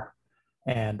 solar,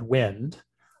 and wind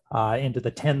into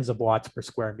the tens of watts per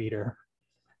square meter,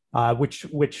 which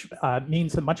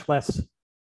means that much less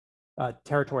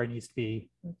territory needs to be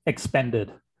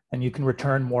expended, and you can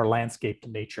return more landscape to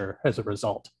nature as a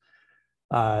result.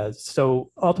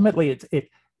 So ultimately,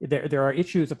 there are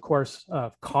issues, of course,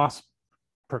 of cost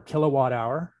per kilowatt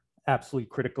hour, absolutely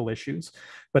critical issues,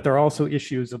 but there are also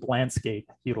issues of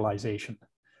landscape utilization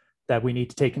that we need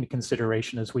to take into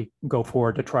consideration as we go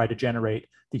forward to try to generate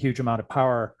the huge amount of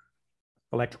power,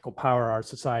 electrical power our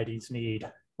societies need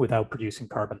without producing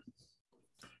carbon.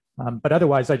 But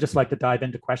otherwise, I'd just like to dive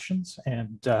into questions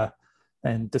and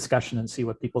discussion and see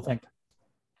what people think.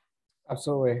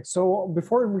 Absolutely. So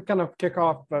before we kind of kick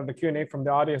off the Q&A from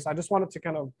the audience, I just wanted to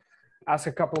kind of ask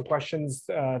a couple of questions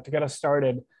to get us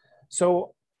started.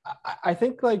 So I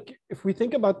think, like, if we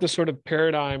think about the sort of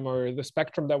paradigm or the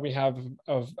spectrum that we have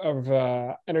of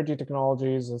energy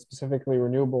technologies, and specifically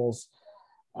renewables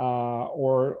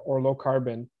or low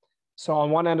carbon. So on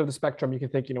one end of the spectrum, you can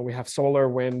think, we have solar,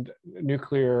 wind,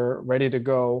 nuclear ready to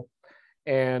go.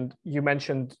 And you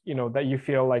mentioned, that you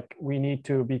feel like we need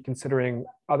to be considering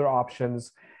other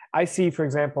options. I see, for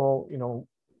example,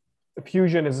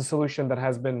 fusion is a solution that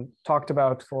has been talked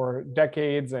about for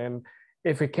decades, and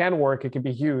if it can work, it can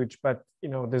be huge. But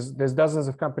there's dozens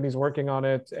of companies working on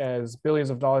it, as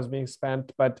billions of dollars being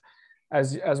spent. But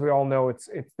as we all know,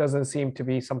 it doesn't seem to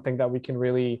be something that we can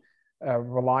really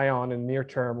rely on in near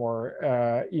term,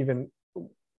 or even.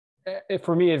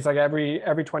 For me, it's like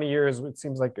every 20 years, it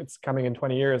seems like it's coming in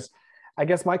 20 years. I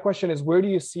guess my question is, where do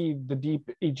you see the Deep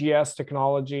EGS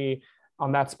technology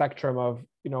on that spectrum of,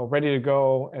 ready to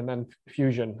go and then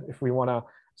fusion, if we want to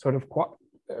sort of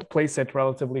place it,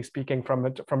 relatively speaking, from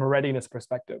a readiness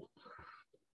perspective?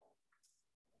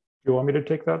 You want me to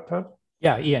take that, Ted?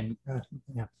 Yeah, Ian.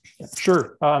 Yeah.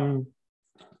 Sure.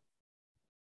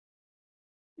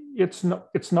 It's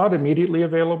not immediately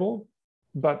available,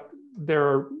 but there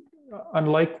are,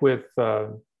 unlike with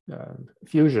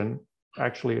fusion,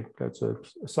 actually, that's a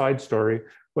side story.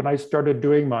 When I started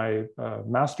doing my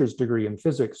master's degree in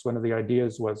physics, one of the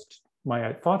ideas was,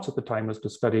 my thoughts at the time was to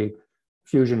study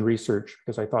fusion research,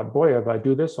 because I thought, boy, if I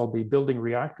do this, I'll be building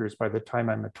reactors by the time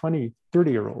I'm a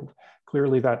 30-year-old.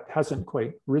 Clearly, that hasn't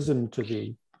quite risen to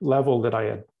the level that I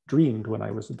had dreamed when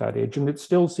I was at that age. And it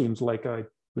still seems like I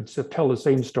would tell the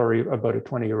same story about a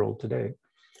 20-year-old today.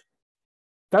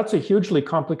 That's a hugely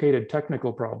complicated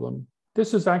technical problem.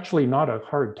 This is actually not a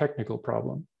hard technical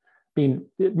problem. I mean,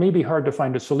 it may be hard to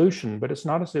find a solution, but it's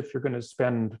not as if you're going to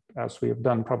spend, as we have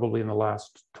done probably in the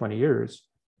last 20 years,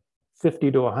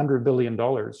 $50 to $100 billion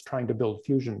trying to build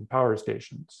fusion power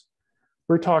stations.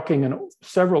 We're talking in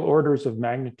several orders of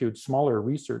magnitude smaller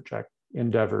research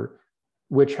endeavor,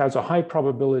 which has a high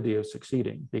probability of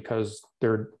succeeding because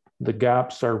the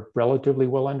gaps are relatively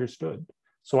well understood.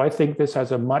 So I think this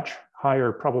has a much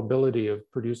higher probability of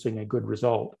producing a good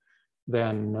result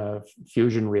than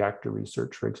fusion reactor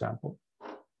research, for example.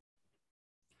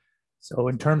 So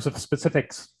in terms of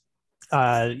specifics,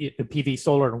 PV,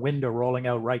 solar, and wind are rolling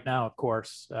out right now, of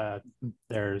course.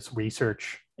 There's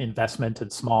research investment in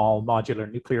small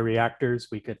modular nuclear reactors.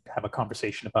 We could have a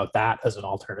conversation about that as an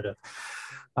alternative.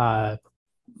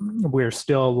 We're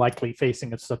still likely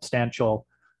facing a substantial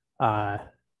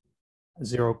net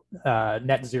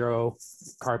zero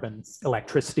carbon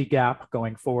electricity gap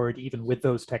going forward, even with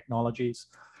those technologies,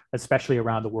 especially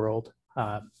around the world.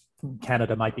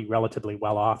 Canada might be relatively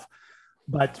well off,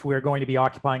 but we're going to be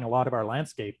occupying a lot of our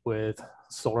landscape with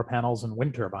solar panels and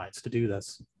wind turbines to do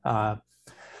this. We're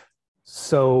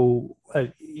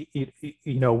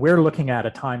looking at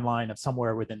a timeline of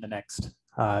somewhere within the next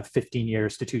 15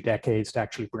 years to 2 decades to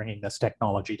actually bringing this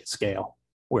technology to scale,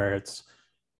 where it's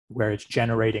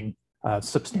generating a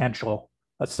substantial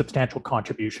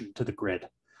contribution to the grid.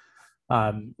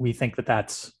 We think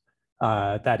that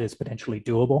is potentially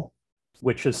doable,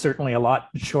 which is certainly a lot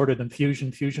shorter than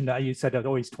fusion. Fusion, you said, it's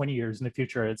always 20 years in the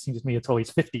future. It seems to me it's always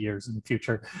 50 years in the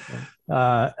future.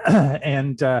 Okay.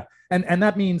 And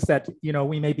that means that,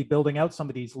 we may be building out some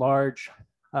of these large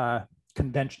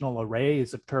conventional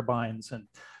arrays of turbines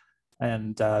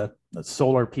and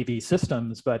solar PV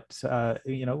systems, but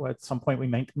at some point we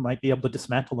might be able to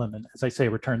dismantle them and, as I say,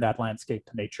 return that landscape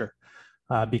to nature,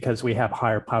 because we have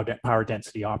higher power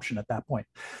density option at that point.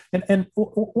 And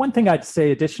one thing I'd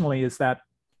say additionally is that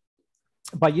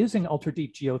by using ultra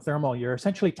deep geothermal, you're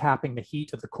essentially tapping the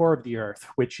heat of the core of the Earth,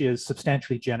 which is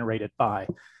substantially generated by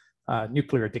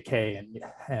nuclear decay,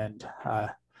 and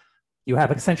you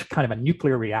have essentially kind of a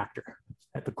nuclear reactor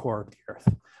at the core of the Earth,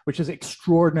 which is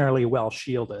extraordinarily well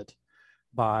shielded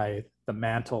by the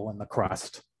mantle and the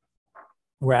crust,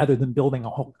 rather than building a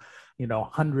whole,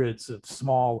 hundreds of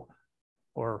small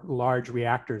or large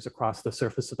reactors across the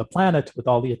surface of the planet with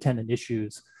all the attendant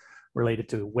issues related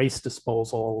to waste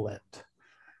disposal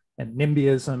and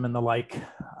NIMBYism and the like.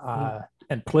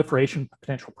 and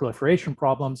potential proliferation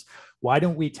problems, why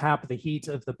don't we tap the heat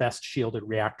of the best shielded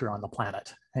reactor on the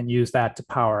planet and use that to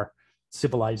power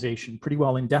civilization pretty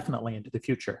well indefinitely into the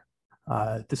future?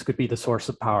 This could be the source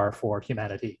of power for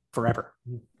humanity forever.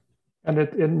 And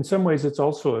in some ways, it's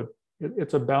also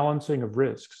it's a balancing of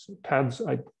risks.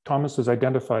 Thomas has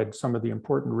identified some of the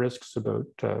important risks about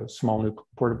small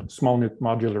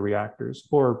modular reactors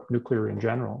or nuclear in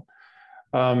general.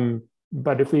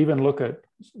 But if we even look at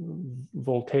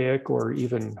voltaic or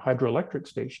even hydroelectric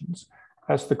stations,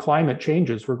 as the climate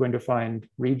changes, we're going to find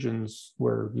regions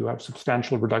where you have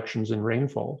substantial reductions in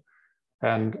rainfall.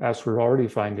 And as we're already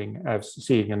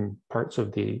seeing in parts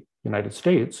of the United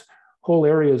States, whole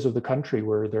areas of the country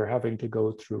where they're having to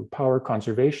go through power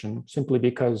conservation simply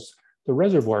because the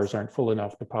reservoirs aren't full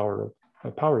enough to power a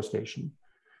power station.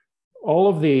 All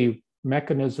of the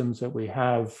mechanisms that we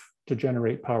have to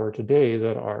generate power today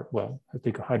that are, well, I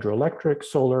think hydroelectric,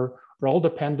 solar, are all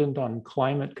dependent on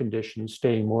climate conditions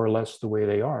staying more or less the way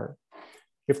they are.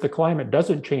 If the climate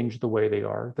doesn't change the way they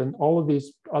are, then all of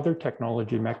these other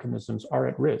technology mechanisms are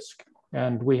at risk.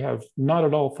 And we have not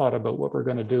at all thought about what we're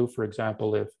going to do, for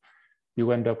example, if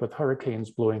you end up with hurricanes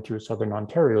blowing through southern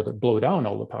Ontario that blow down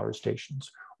all the power stations,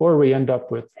 or we end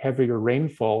up with heavier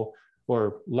rainfall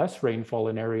or less rainfall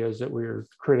in areas that we're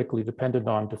critically dependent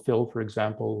on to fill, for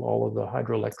example, all of the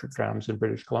hydroelectric dams in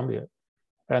British Columbia.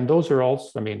 And those are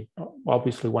also, I mean,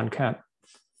 obviously one can't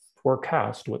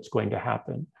forecast what's going to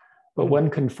happen, but one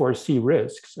can foresee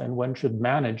risks and one should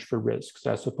manage for risks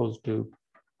as opposed to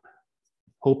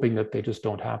hoping that they just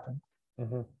don't happen.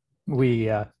 We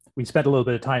spent a little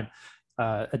bit of time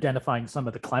identifying some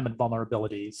of the climate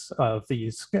vulnerabilities of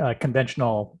these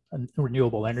conventional and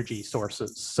renewable energy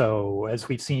sources. So as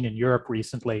we've seen in Europe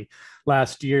recently,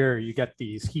 last year, you get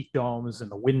these heat domes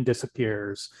and the wind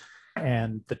disappears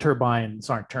and the turbines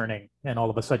aren't turning. And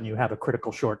all of a sudden you have a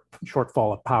critical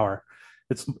shortfall of power.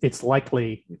 It's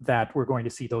likely that we're going to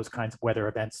see those kinds of weather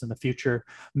events in the future.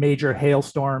 Major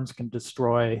hailstorms can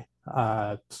destroy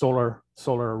solar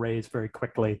arrays very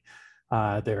quickly.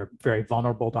 They're very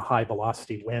vulnerable to high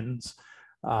velocity winds,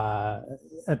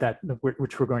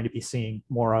 which we're going to be seeing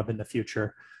more of in the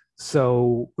future.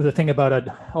 So the thing about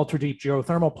an ultra deep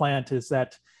geothermal plant is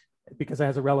that because it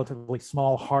has a relatively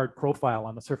small hard profile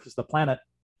on the surface of the planet,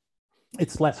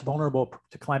 it's less vulnerable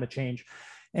to climate change.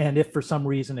 And if for some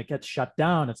reason it gets shut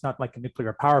down, it's not like a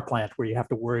nuclear power plant where you have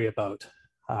to worry about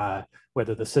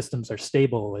whether the systems are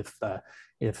stable if the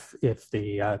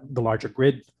larger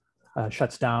grid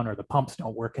shuts down or the pumps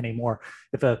don't work anymore.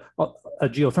 If a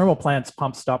geothermal plant's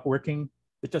pumps stop working,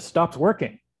 it just stops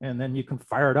working, and then you can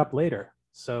fire it up later.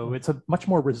 So it's a much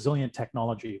more resilient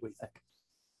technology, we think.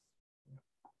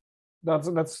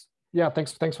 That's yeah.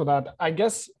 Thanks for that. I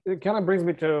guess it kind of brings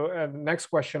me to the next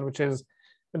question, which is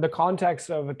in the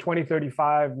context of a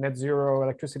 2035 net zero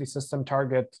electricity system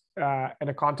target, in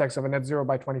the context of a net zero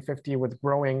by 2050 with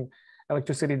growing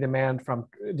electricity demand from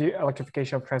the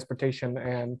electrification of transportation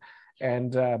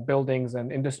and buildings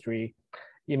and industry,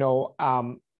 you know,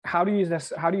 how do you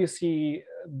see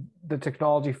the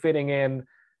technology fitting in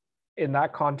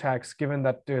that context, given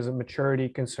that there's a maturity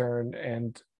concern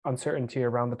and uncertainty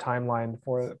around the timeline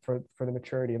for the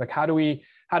maturity? Like, how do we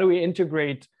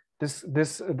integrate this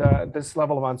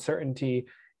level of uncertainty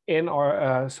in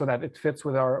our so that it fits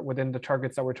within the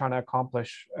targets that we're trying to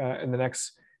accomplish in the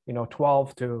next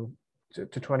 12 to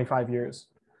 25 years?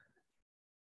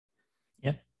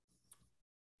 Yeah.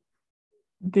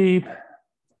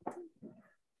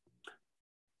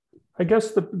 I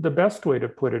guess the best way to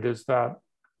put it is that,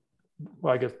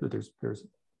 well, I guess that there's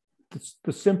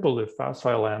the simple if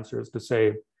facile answer is to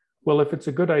say, well, if it's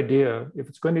a good idea, if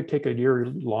it's going to take a year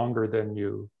longer than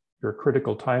your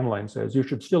critical timeline says, you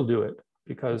should still do it,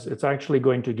 because it's actually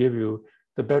going to give you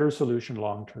the better solution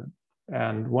long term.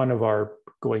 And one of our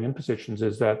going in positions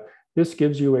is that this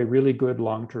gives you a really good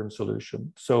long-term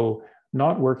solution. So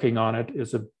not working on it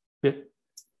is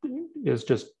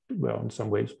just, well, in some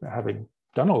ways, having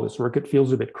done all this work, it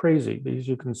feels a bit crazy, because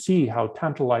you can see how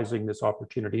tantalizing this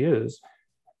opportunity is.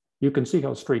 You can see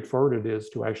how straightforward it is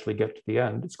to actually get to the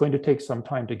end. It's going to take some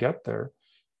time to get there,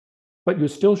 but you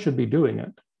still should be doing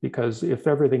it, because if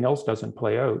everything else doesn't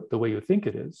play out the way you think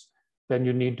it is, then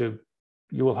you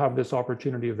will have this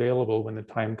opportunity available when the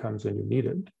time comes and you need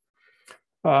it.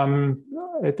 I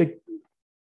think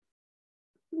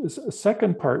the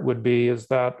second part would be is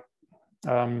that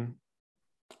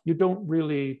you don't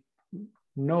really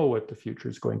know what the future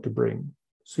is going to bring.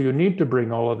 So you need to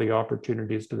bring all of the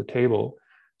opportunities to the table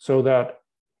so that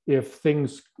If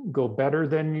things go better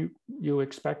than you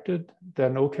expected,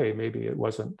 then okay, maybe it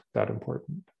wasn't that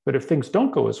important. But if things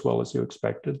don't go as well as you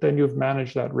expected, then you've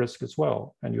managed that risk as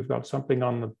well. And you've got something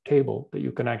on the table that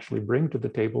you can actually bring to the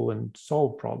table and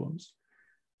solve problems.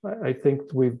 I think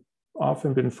we've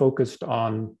often been focused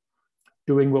on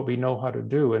doing what we know how to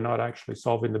do and not actually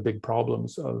solving the big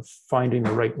problems of finding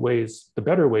the right ways, the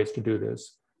better ways to do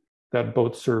this, that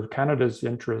both serve Canada's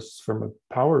interests from a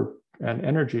power and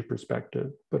energy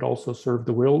perspective, but also serve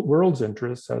the world's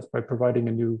interests as by providing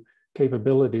a new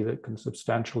capability that can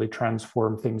substantially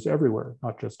transform things everywhere,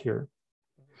 not just here.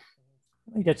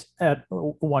 I guess at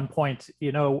one point,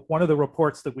 you know, one of the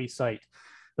reports that we cite,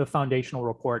 the foundational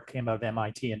report came out of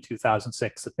MIT in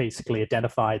 2006 that basically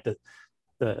identified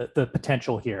the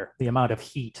potential here, the amount of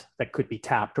heat that could be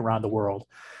tapped around the world.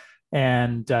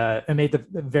 And it made the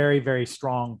very, very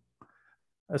strong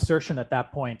assertion at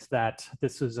that point that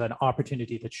this is an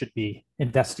opportunity that should be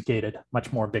investigated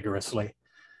much more vigorously.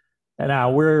 And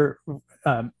now we're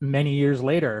many years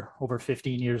later, over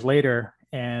 15 years later,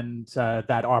 and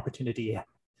that opportunity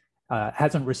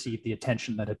hasn't received the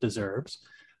attention that it deserves.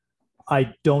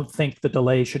 I don't think the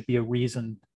delay should be a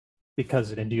reason,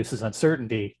 because it induces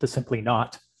uncertainty, to simply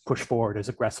not push forward as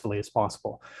aggressively as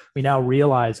possible. We now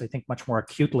realize, I think, much more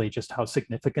acutely just how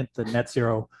significant the net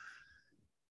zero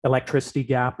electricity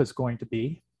gap is going to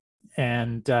be.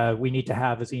 And we need to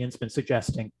have, as Ian's been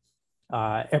suggesting,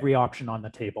 every option on the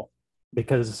table,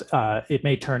 because it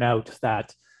may turn out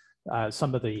that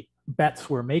some of the bets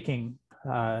we're making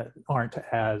aren't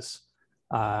as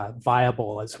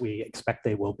viable as we expect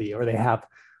they will be, or they have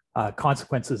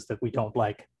consequences that we don't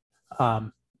like.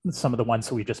 Some of the ones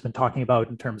that we've just been talking about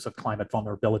in terms of climate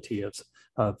vulnerability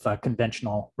of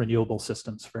conventional renewable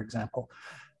systems, for example.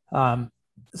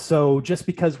 So just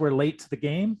because we're late to the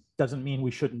game doesn't mean we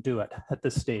shouldn't do it at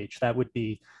this stage. That would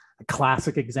be a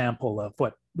classic example of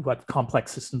what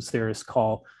complex systems theorists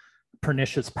call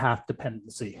pernicious path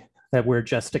dependency, that we're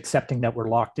just accepting that we're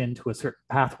locked into a certain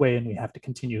pathway and we have to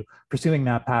continue pursuing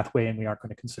that pathway, and we aren't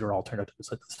going to consider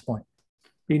alternatives at this point.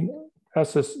 I mean,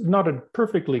 that's not a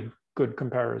perfectly good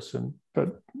comparison,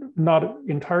 but not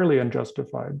entirely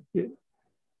unjustified.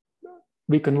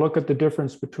 We can look at the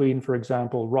difference between, for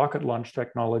example, rocket launch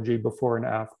technology before and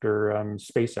after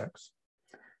SpaceX.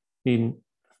 I mean,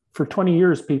 for 20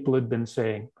 years, people had been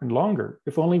saying, and longer,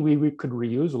 if only we could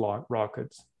reuse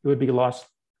rockets, it would be a lot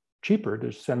cheaper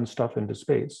to send stuff into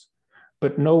space.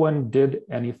 But no one did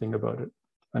anything about it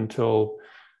until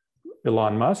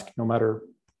Elon Musk, no matter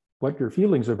what your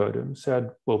feelings about him,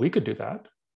 said, well, we could do that,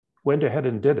 went ahead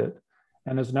and did it,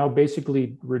 and has now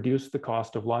basically reduced the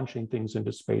cost of launching things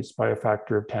into space by a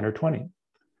factor of 10 or 20.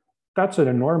 That's an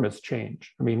enormous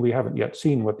change. I mean, we haven't yet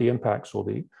seen what the impacts will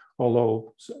be,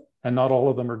 although, and not all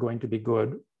of them are going to be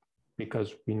good,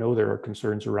 because we know there are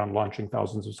concerns around launching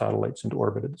thousands of satellites into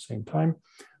orbit at the same time.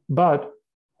 But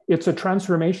it's a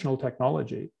transformational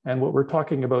technology. And what we're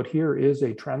talking about here is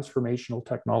a transformational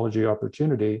technology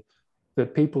opportunity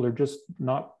that people are just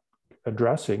not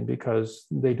addressing because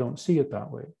they don't see it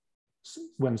that way.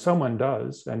 When someone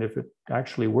does, and if it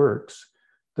actually works,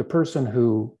 the person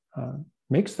who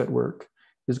makes that work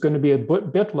is going to be a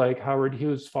bit like Howard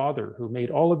Hughes' father, who made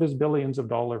all of his billions of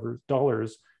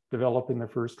dollars developing the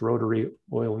first rotary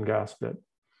oil and gas bit,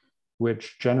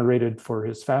 which generated for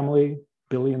his family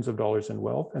billions of dollars in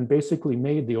wealth and basically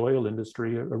made the oil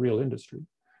industry a real industry.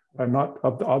 I'm not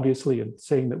obviously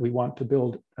saying that we want to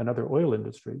build another oil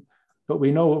industry, but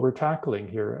we know what we're tackling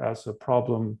here as a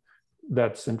problem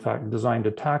that's in fact designed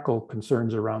to tackle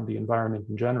concerns around the environment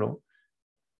in general.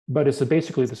 But it's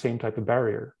basically the same type of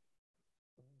barrier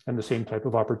and the same type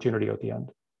of opportunity at the end.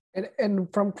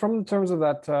 And from terms of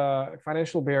that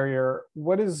financial barrier,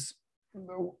 what is,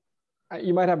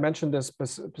 you might have mentioned this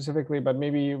specifically, but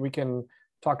maybe we can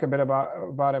talk a bit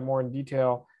about it more in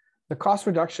detail. The cost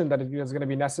reduction that is going to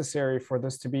be necessary for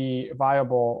this to be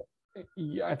viable,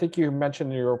 I think you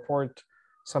mentioned in your report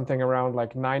something around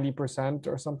like 90%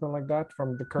 or something like that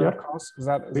from the current cost. Is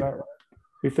that right?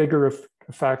 We figure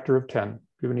a factor of 10.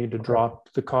 We need to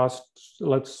drop the cost,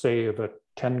 let's say, of a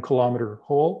 10-kilometer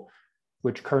hole,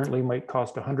 which currently might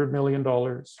cost $100 million.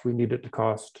 We need it to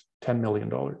cost $10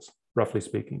 million, roughly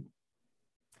speaking.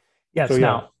 Yes.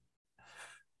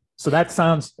 So that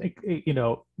sounds, you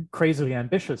know, crazily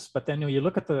ambitious. But then when you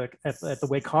look at the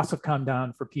way costs have come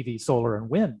down for PV, solar, and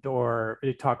wind, or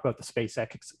you talk about the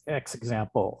SpaceX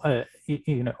example,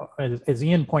 you know, as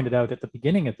Ian pointed out at the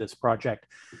beginning of this project,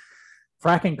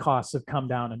 fracking costs have come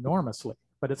down enormously.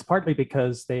 but it's partly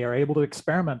because they are able to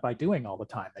experiment by doing all the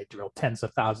time. They drill tens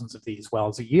of thousands of these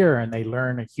wells a year, and they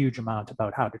learn a huge amount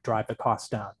about how to drive the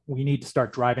cost down. We need to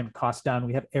start driving the cost down.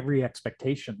 We have every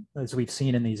expectation, as we've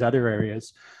seen in these other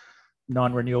areas,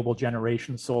 non-renewable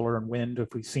generation, solar and wind,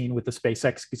 if we've seen with the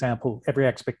SpaceX example, every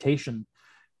expectation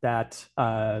that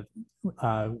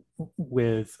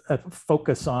with a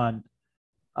focus on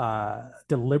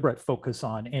deliberate focus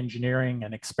on engineering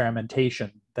and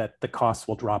experimentation, that the costs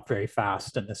will drop very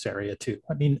fast in this area too.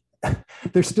 I mean,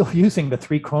 they're still using the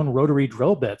 3-cone rotary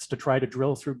drill bits to try to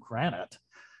drill through granite.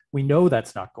 We know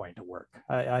that's not going to work.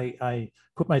 I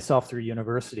put myself through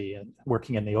university and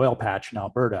working in the oil patch in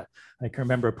Alberta. I can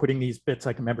remember putting these bits,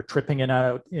 I can remember tripping in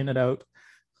and out.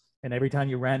 And every time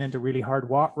you ran into really hard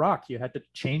rock, you had to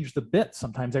change the bit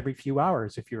sometimes every few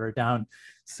hours. If you were down,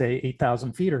 say,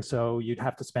 8,000 feet or so, you'd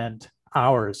have to spend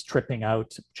hours tripping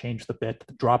out, change the bit,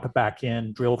 drop it back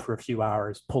in, drill for a few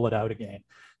hours, pull it out again.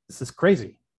 This is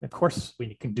crazy. Of course,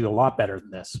 we can do a lot better than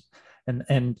this.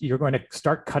 And you're going to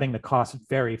start cutting the cost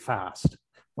very fast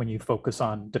when you focus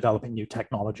on developing new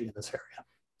technology in this area.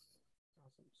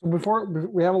 So before,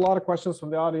 we have a lot of questions from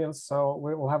the audience, so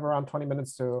we'll have around 20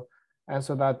 minutes to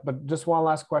answer that. But just one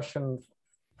last question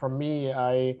from me.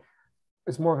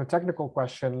 It's more of a technical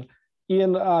question.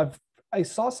 Ian, I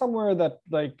saw somewhere that,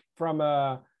 like, from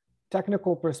a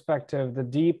technical perspective, the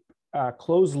deep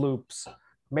closed loops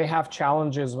may have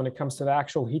challenges when it comes to the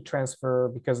actual heat transfer,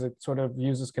 because it sort of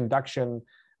uses conduction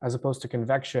as opposed to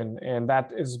convection, and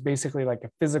that is basically like a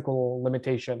physical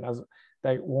limitation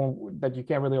that you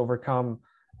can't really overcome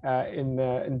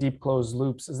in deep closed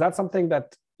loops. Is that something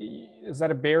that is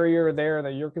that a barrier there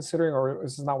that you're considering, or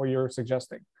is this not what you're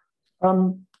suggesting?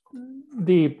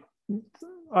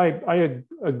 I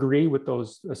agree with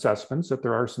those assessments that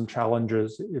there are some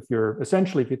challenges. If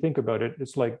you think about it,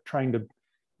 it's like trying to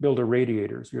build a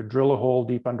radiator. So you drill a hole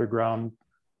deep underground,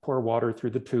 pour water through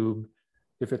the tube.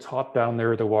 If it's hot down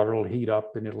there, the water will heat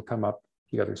up and it'll come up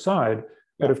the other side.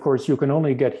 But of course, you can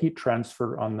only get heat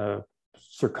transfer on the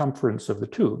circumference of the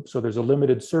tube. So there's a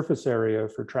limited surface area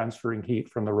for transferring heat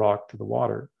from the rock to the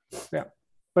water. Yeah.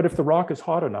 But if the rock is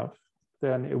hot enough,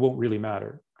 then it won't really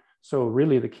matter. So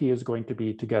really the key is going to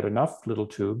be to get enough little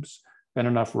tubes and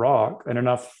enough rock and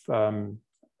enough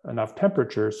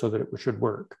temperature so that it should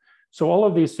work. So all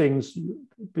of these things,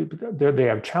 they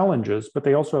have challenges, but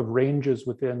they also have ranges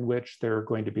within which they're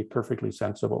going to be perfectly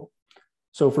sensible.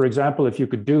 So for example, if you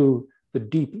could do the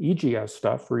deep EGS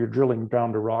stuff where you're drilling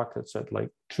down to rock that's at like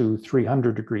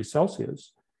 200-300 degrees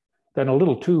Celsius, then a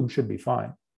little tube should be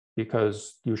fine,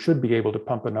 because you should be able to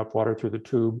pump enough water through the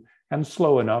tube and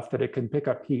slow enough that it can pick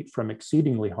up heat from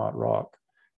exceedingly hot rock.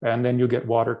 And then you get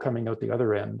water coming out the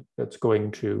other end that's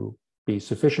going to be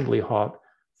sufficiently hot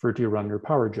for it to run your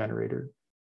power generator.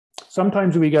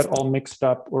 Sometimes we get all mixed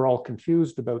up or all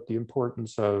confused about the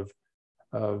importance of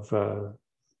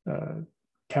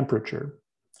temperature.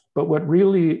 But what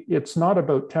really, it's not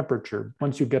about temperature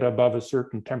once you get above a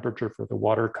certain temperature for the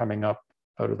water coming up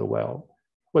out of the well.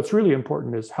 What's really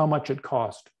important is how much it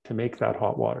costs to make that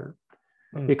hot water.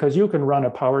 Because you can run a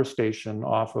power station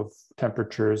off of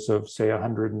temperatures of, say,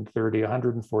 130,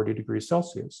 140 degrees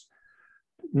Celsius.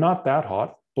 Not that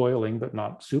hot, boiling, but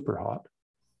not super hot.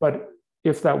 But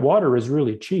if that water is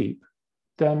really cheap,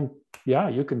 then yeah,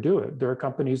 you can do it. There are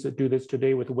companies that do this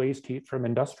today with waste heat from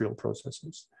industrial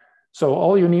processes. So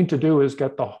all you need to do is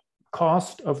get the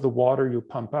cost of the water you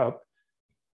pump up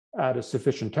at a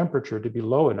sufficient temperature to be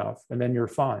low enough, and then you're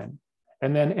fine.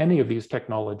 And then any of these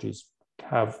technologies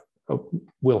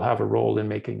will have a role in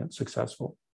making it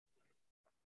successful.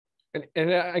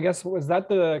 And I guess, was that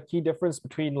the key difference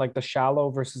between like the shallow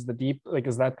versus the deep? Like,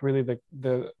 is that really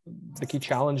the key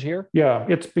challenge here? Yeah,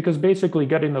 it's because basically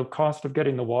the cost of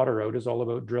getting the water out is all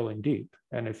about drilling deep.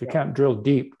 And if you can't drill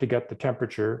deep to get the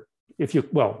temperature, you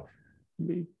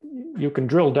can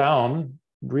drill down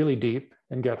really deep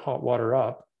and get hot water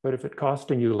up, but if it's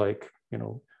costing you like,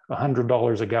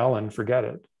 $100 a gallon, forget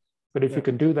it. But if you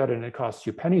can do that and it costs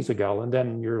you pennies a gallon,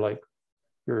 then you're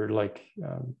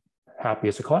happy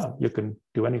as a clown. You can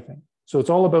do anything. So it's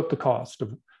all about the cost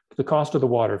of the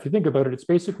water. If you think about it, it's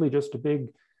basically just a big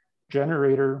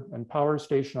generator and power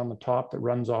station on the top that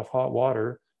runs off hot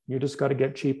water. You just got to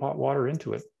get cheap hot water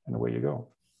into it, and away you go.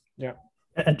 Yeah.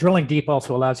 And drilling deep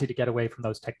also allows you to get away from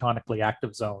those tectonically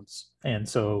active zones. And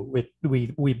so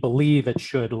we believe it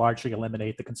should largely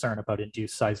eliminate the concern about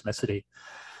induced seismicity.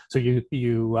 So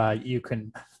you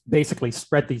can basically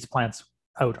spread these plants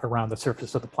out around the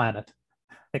surface of the planet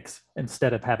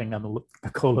instead of having them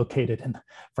co-located in,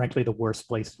 frankly, the worst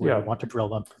place where you want to drill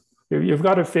them. you've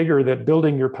got to figure that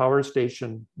building your power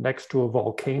station next to a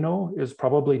volcano is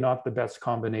probably not the best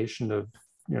combination of,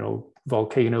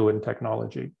 volcano and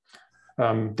technology.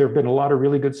 There have been a lot of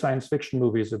really good science fiction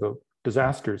movies about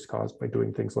disasters caused by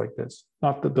doing things like this.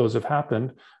 Not that those have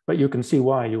happened, but you can see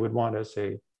why you would want, as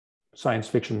a science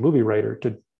fiction movie writer,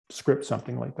 to script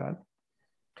something like that.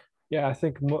 Yeah, I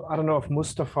think, I don't know if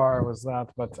Mustafar was that,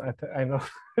 but I know.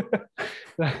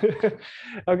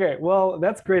 Okay, well,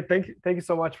 that's great. Thank you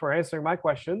so much for answering my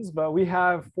questions. But we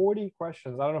have 40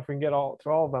 questions. I don't know if we can get to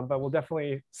all of them, but we'll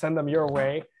definitely send them your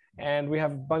way. And we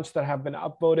have a bunch that have been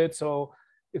upvoted. So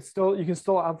you can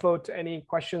still upvote any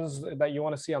questions that you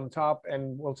want to see on the top,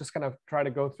 and we'll just kind of try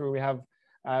to go through. We have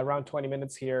around 20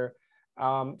 minutes here.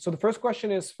 So the first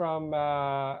question is from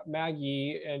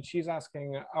Maggie, and she's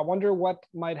asking, I wonder what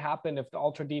might happen if the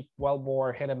ultra deep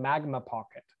wellbore hit a magma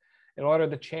pocket, and what are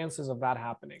the chances of that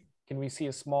happening? Can we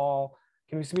see small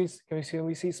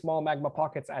magma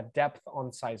pockets at depth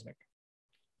on seismic?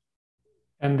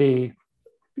 And the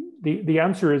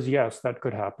answer is yes, that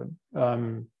could happen.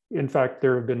 In fact,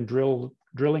 there have been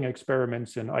drilling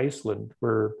experiments in Iceland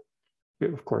where,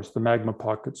 of course, the magma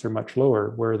pockets are much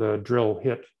lower, where the drill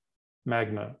hit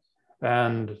magma,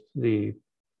 and the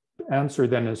answer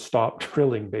then is stop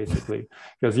drilling, basically,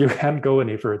 because you can't go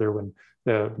any further when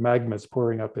the magma is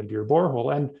pouring up into your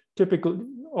borehole. And typically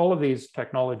all of these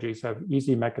technologies have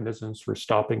easy mechanisms for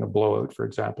stopping a blowout, for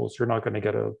example, so you're not going to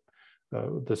get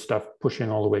the stuff pushing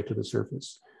all the way to the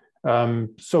surface.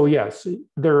 So yes,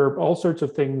 there are all sorts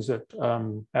of things that,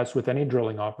 as with any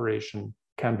drilling operation,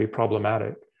 can be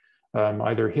problematic.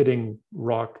 Either hitting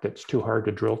rock that's too hard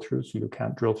to drill through, so you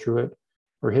can't drill through it,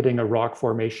 or hitting a rock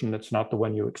formation that's not the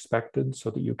one you expected, so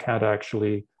that you can't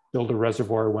actually build a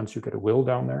reservoir once you get a well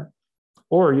down there.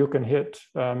 Or you can hit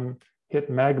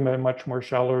magma much more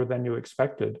shallow than you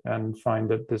expected and find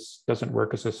that this doesn't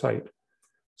work as a site.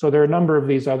 So there are a number of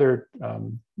these other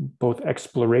both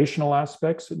explorational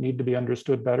aspects that need to be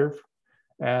understood better,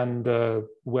 and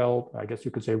I guess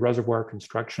you could say reservoir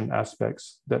construction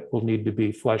aspects that will need to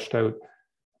be fleshed out.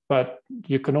 But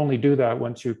you can only do that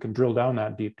once you can drill down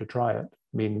that deep to try it.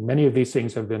 I mean, many of these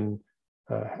things have been,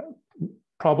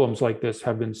 problems like this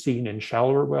have been seen in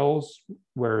shallower wells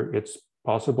where it's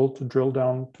possible to drill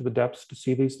down to the depths to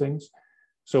see these things.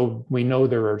 So we know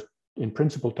there are, in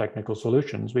principle, technical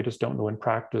solutions. We just don't know in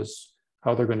practice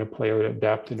how they're going to play out at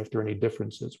depth and if there are any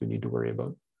differences we need to worry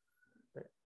about. Great.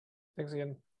 Thanks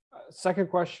again. Second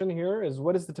question here is,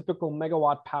 what is the typical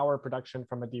megawatt power production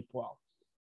from a deep well?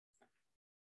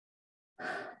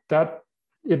 That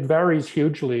it varies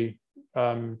hugely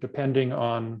depending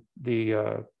on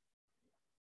the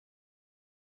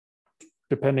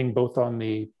depending both on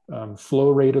the flow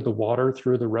rate of the water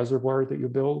through the reservoir that you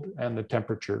build and the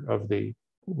temperature of the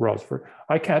reservoir.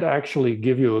 I can't actually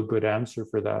give you a good answer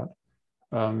for that.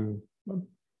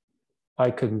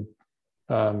 I can,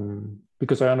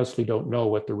 because I honestly don't know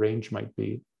what the range might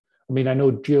be. I mean, I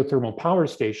know geothermal power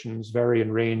stations vary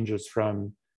in ranges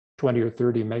from 20 or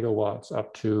 30 megawatts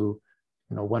up to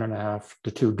 1.5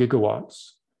 to 2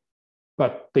 gigawatts.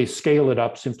 But they scale it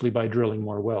up simply by drilling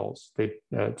more wells.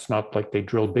 It's not like they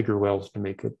drill bigger wells to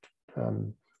make it,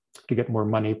 to get more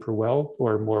money per well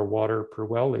or more water per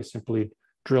well. They simply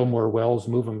drill more wells,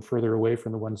 move them further away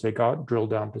from the ones they got, drill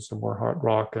down to some more hot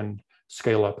rock and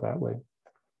scale up that way.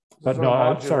 But so no,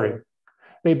 I'm sorry.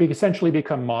 They essentially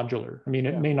become modular. I mean,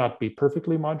 it may not be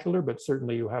perfectly modular, but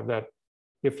certainly you have that.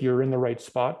 If you're in the right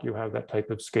spot, you have that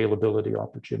type of scalability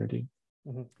opportunity.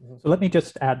 So let me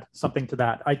just add something to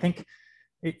that. I think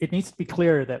it needs to be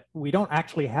clear that we don't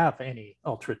actually have any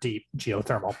ultra deep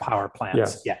geothermal power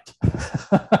plants yet.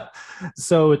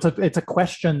 So it's a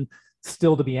question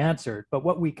still to be answered. But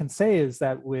what we can say is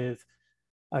that with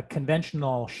a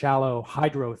conventional shallow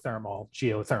hydrothermal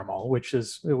geothermal, which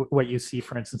is what you see,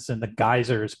 for instance, in the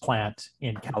geysers plant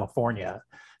in California,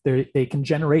 they can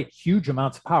generate huge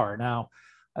amounts of power. Now,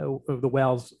 the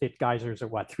wells at geysers are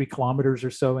what, 3 kilometers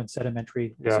or so in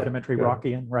sedimentary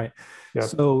Rockian, right? Yeah.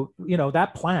 So,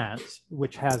 that plant,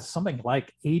 which has something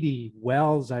like 80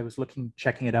 wells, I was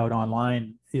checking it out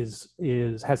online, has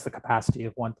the capacity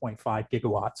of 1.5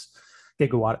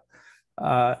 gigawatt.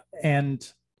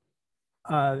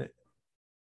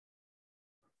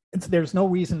 There's no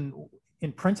reason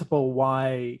in principle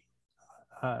why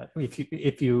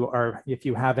if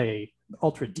you have a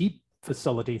ultra deep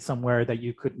facility somewhere that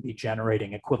you couldn't be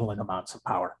generating equivalent amounts of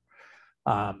power.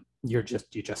 You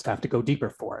just have to go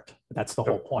deeper for it. That's the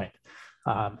whole point.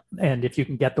 And if you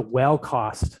can get the well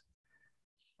cost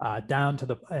down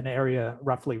to an area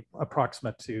roughly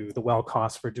approximate to the well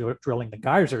cost for drilling the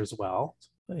geysers well,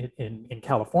 in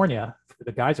California for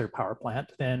the geyser power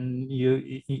plant, then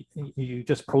you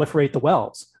just proliferate the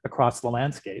wells across the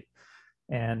landscape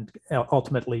and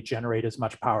ultimately generate as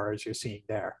much power as you're seeing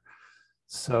there.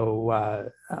 So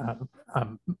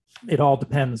it all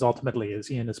depends ultimately,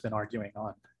 as Ian has been arguing,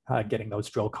 on getting those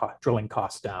drilling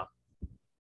costs down.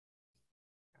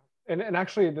 And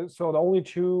actually, so the only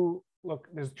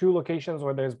there's two locations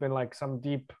where there's been like some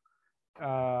deep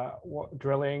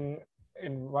drilling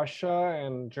in Russia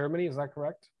and Germany. Is that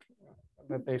correct?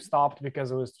 That they stopped because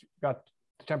the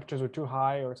temperatures were too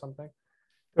high or something?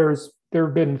 There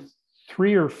have been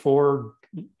 3 or 4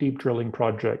 deep drilling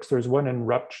projects. There's one in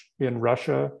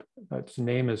Russia. Its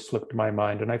name has slipped my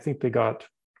mind, and I think they got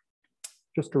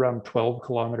just around 12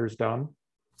 kilometers down.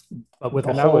 But with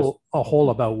a hole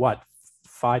about what,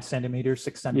 5 centimeters,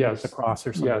 6 centimeters across,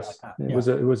 or something like that.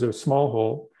 It was a small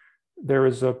hole. There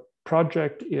is a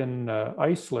project in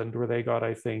Iceland where they got,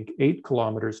 I think, 8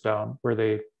 kilometers down, where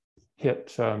they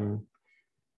hit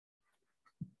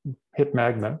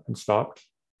magma and stopped.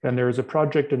 And there is a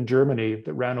project in Germany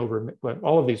that ran over, well,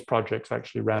 all of these projects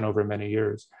actually ran over many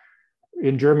years.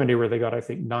 In Germany, where they got, I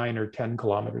think, 9 or 10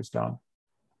 kilometers down.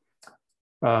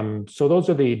 So those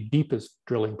are the deepest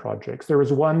drilling projects. There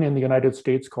was one in the United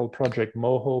States called Project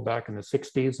Moho back in the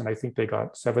 60s, and I think they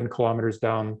got 7 kilometers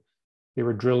down. They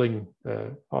were drilling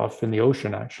off in the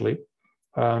ocean, actually.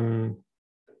 But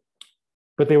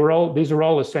these are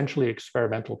all essentially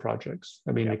experimental projects.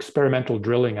 I mean, experimental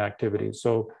drilling activities.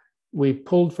 So we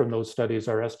pulled from those studies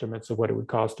our estimates of what it would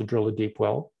cost to drill a deep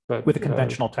well. But with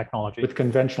conventional technology. With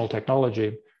conventional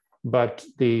technology. But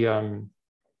and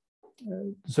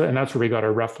that's where we got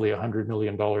our roughly $100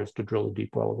 million to drill a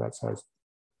deep well of that size.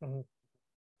 Mm-hmm.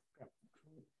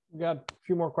 We got a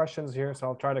few more questions here, so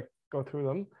I'll try to go through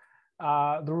them.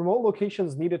 The remote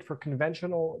locations needed for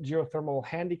conventional geothermal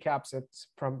handicaps it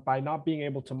by not being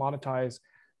able to monetize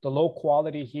the low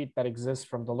quality heat that exists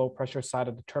from the low pressure side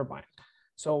of the turbine.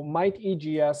 So might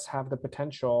EGS have the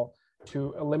potential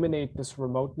to eliminate this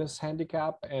remoteness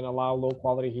handicap and allow low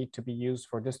quality heat to be used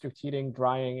for district heating,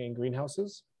 drying, and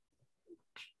greenhouses?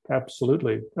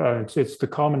 Absolutely. It's the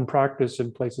common practice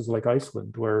in places like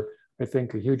Iceland, where I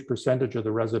think a huge percentage of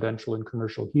the residential and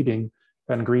commercial heating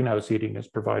and greenhouse heating is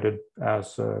provided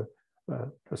as a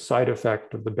side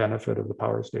effect of the benefit of the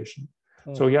power station.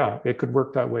 So yeah, it could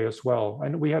work that way as well.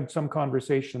 And we had some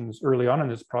conversations early on in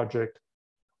this project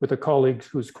with a colleague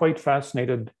who's quite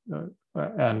fascinated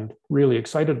and really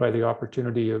excited by the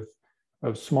opportunity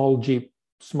of small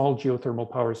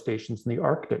geothermal power stations in the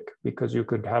Arctic, because you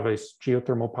could have a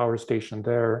geothermal power station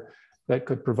there that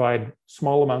could provide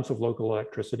small amounts of local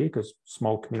electricity, because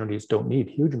small communities don't need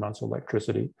huge amounts of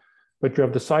electricity. But you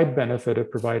have the side benefit of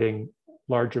providing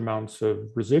large amounts of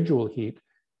residual heat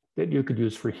that you could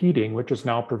use for heating, which is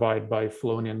now provided by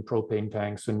flown-in propane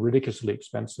tanks and ridiculously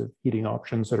expensive heating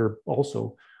options that are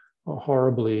also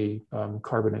horribly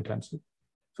carbon intensive.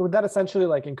 So would that essentially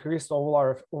like increase the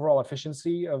overall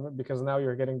efficiency of it, because now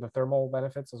you're getting the thermal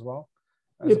benefits as well,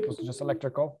 as opposed to just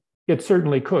electrical? It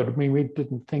certainly could. I mean, we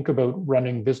didn't think about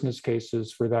running business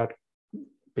cases for that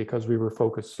because we were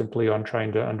focused simply on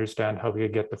trying to understand how we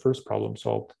could get the first problem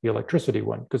solved, the electricity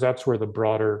one, because that's where the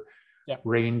broader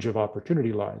range of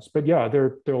opportunity lies. But yeah,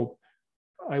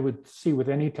 I would see with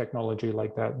any technology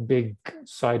like that, big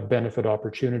side benefit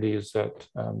opportunities that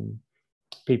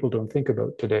people don't think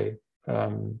about today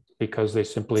because they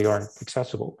simply aren't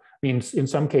accessible. I mean, in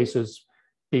some cases,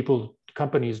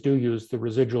 companies do use the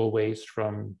residual waste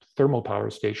from thermal power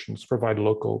stations to provide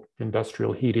local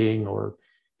industrial heating, or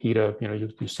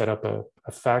you set up a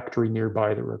factory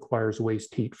nearby that requires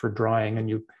waste heat for drying, and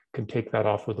you can take that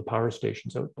off of the power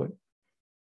station's output.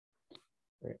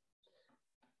 Great.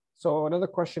 So another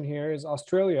question here is,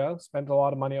 Australia spent a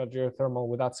lot of money on geothermal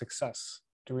without success.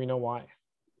 Do we know why?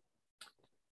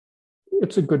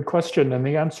 It's a good question, and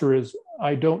the answer is,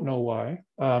 I don't know why.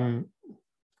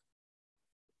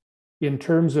 In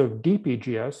terms of deep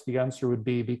EGS, the answer would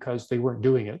be because they weren't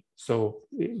doing it. So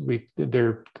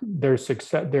their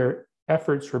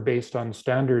efforts were based on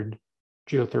standard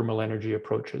geothermal energy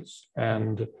approaches.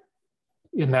 And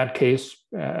in that case,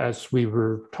 as we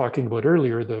were talking about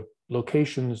earlier, the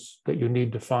locations that you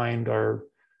need to find are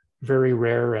very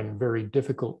rare and very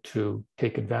difficult to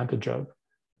take advantage of.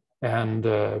 And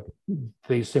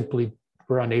they simply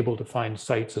were unable to find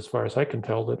sites, as far as I can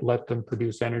tell, that let them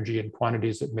produce energy in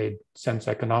quantities that made sense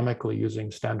economically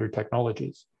using standard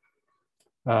technologies.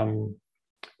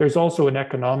 There's also an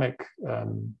economic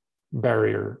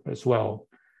barrier as well,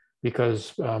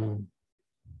 because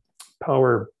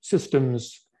power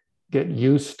systems get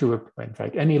used to it. In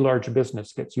fact, any large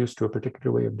business gets used to a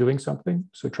particular way of doing something.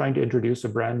 So trying to introduce a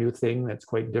brand new thing that's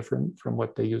quite different from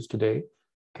what they use today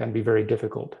can be very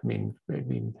difficult. I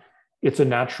mean, it's a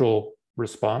natural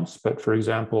response, but for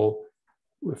example,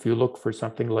 if you look for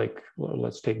something like, well,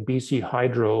 let's take BC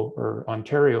Hydro or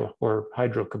Ontario or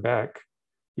Hydro-Quebec,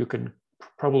 you can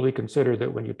probably consider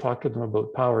that when you talk to them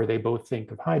about power, they both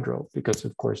think of hydro because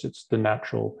of course it's the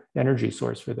natural energy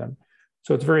source for them.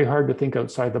 So it's very hard to think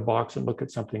outside the box and look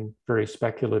at something very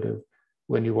speculative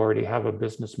when you already have a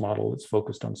business model that's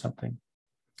focused on something.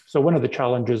 So one of the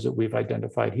challenges that we've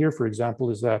identified here, for example,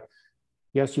 is that,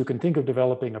 yes, you can think of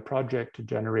developing a project to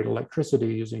generate electricity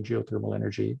using geothermal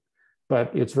energy, but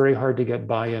it's very hard to get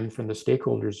buy-in from the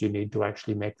stakeholders you need to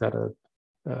actually make that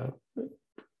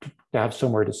to have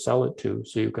somewhere to sell it to,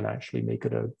 so you can actually make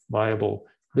it a viable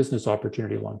business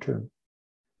opportunity long term.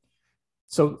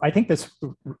 So I think this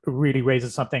really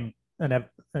raises something, and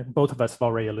both of us have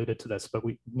already alluded to this, but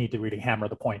we need to really hammer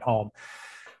the point home.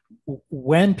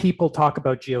 When people talk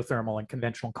about geothermal in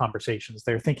conventional conversations,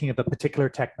 they're thinking of a particular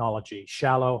technology,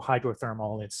 shallow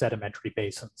hydrothermal in sedimentary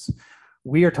basins.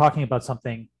 We are talking about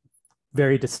something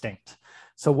very distinct.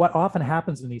 So what often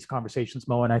happens in these conversations,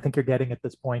 Mo, and I think you're getting at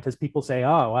this point, is people say,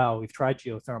 oh, well, we've tried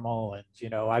geothermal. And, you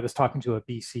know, I was talking to a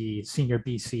senior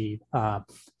BC,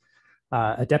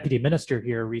 a deputy minister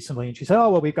here recently, and she said,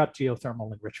 oh, well, we've got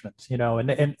geothermal enrichment, you know,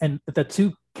 and the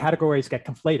two categories get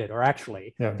conflated, or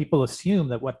actually people assume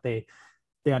that what they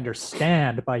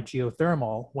understand by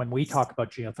geothermal when we talk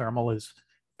about geothermal is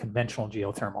conventional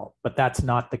geothermal, but that's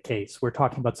not the case. We're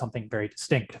talking about something very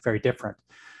distinct, very different.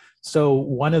 So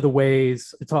one of the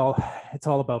ways, it's all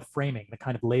about framing, the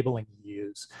kind of labeling you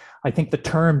use. I think the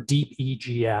term Deep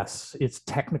EGS, it's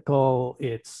technical,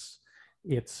 it's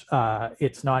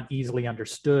not easily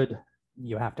understood.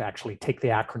 You have to actually take the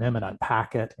acronym and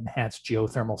unpack it. Enhanced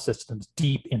geothermal systems,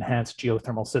 deep enhanced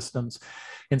geothermal systems.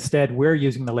 Instead, we're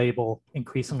using the label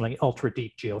increasingly ultra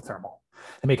deep geothermal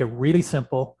to make it really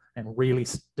simple and really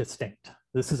distinct.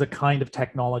 This is a kind of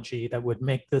technology that would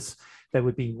make this, that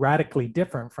would be radically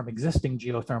different from existing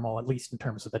geothermal, at least in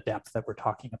terms of the depth that we're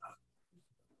talking about.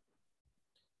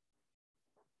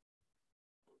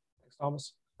 Thanks,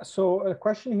 Thomas. So a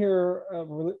question here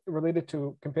related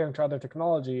to comparing to other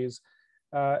technologies.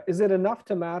 Is it enough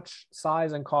to match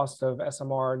size and cost of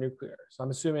SMR nuclear? So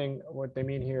I'm assuming what they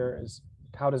mean here is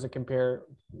how does it compare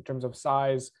in terms of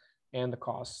size and the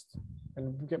cost?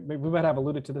 And we might have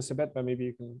alluded to this a bit, but maybe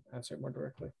you can answer it more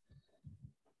directly.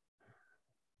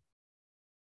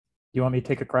 You want me to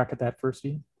take a crack at that first,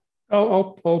 Ian?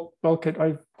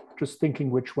 I'm just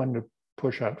thinking which one to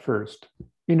push at first.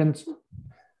 I mean,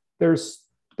 there's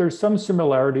some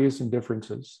similarities and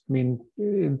differences. I mean,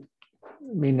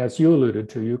 as you alluded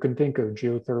to, you can think of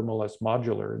geothermal as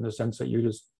modular in the sense that you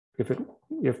just,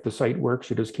 if the site works,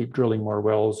 you just keep drilling more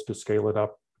wells to scale it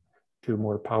up to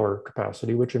more power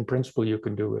capacity, which in principle you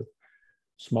can do with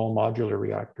small modular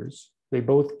reactors. They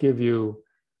both give you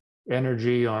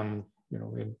energy on, you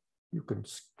know, you can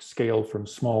scale from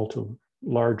small to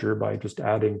larger by just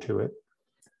adding to it.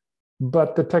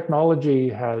 But the technology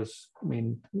has, I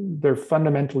mean, they're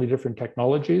fundamentally different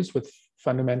technologies with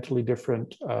fundamentally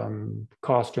different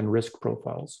cost and risk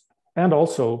profiles. And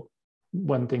also,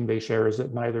 one thing they share is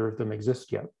that neither of them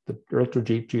exist yet. The ultra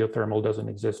deep geothermal doesn't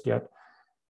exist yet.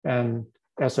 And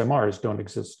SMRs don't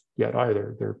exist yet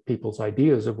either. They're people's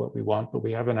ideas of what we want, but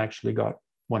we haven't actually got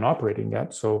one operating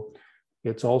yet. So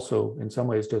it's also, in some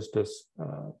ways, just as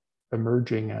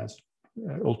emerging as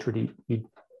ultra deep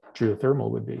geothermal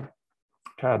would be.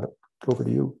 Tad, over to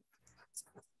you.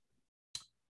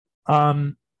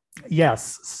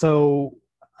 Yes, so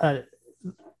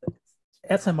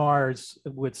SMRs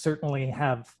would certainly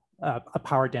have a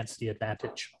power density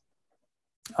advantage.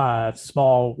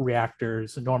 Small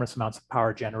reactors, enormous amounts of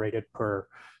power generated per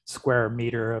square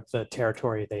meter of the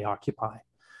territory they occupy.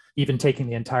 Even taking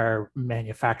the entire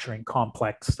manufacturing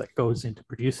complex that goes into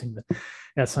producing the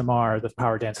SMR, the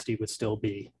power density would still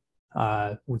be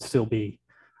a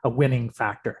winning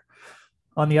factor.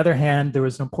 On the other hand, there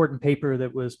was an important paper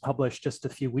that was published just a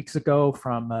few weeks ago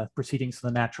from Proceedings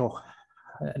of the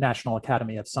National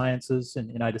Academy of Sciences in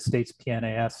the United States,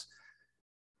 PNAS,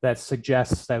 that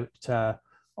suggests that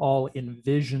all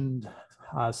envisioned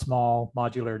small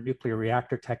modular nuclear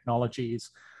reactor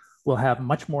technologies will have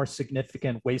much more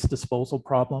significant waste disposal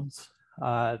problems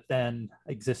than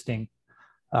existing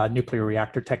nuclear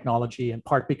reactor technology, in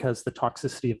part because the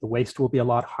toxicity of the waste will be a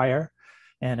lot higher,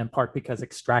 and in part because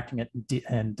extracting it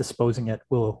and disposing it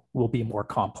will be more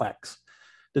complex.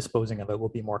 Disposing of it will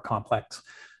be more complex.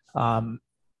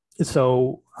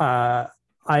 So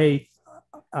I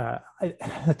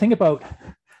the thing about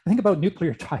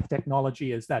nuclear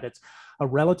technology is that it's a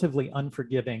relatively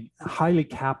unforgiving, highly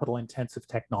capital intensive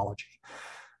technology.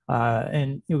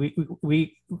 And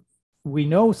we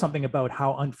know something about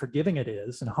how unforgiving it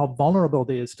is and how vulnerable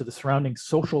it is to the surrounding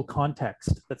social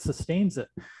context that sustains it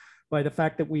by the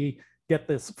fact that we get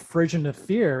this frisson of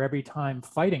fear every time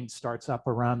fighting starts up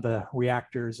around the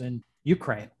reactors in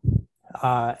Ukraine.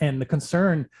 And the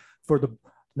concern for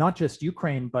not just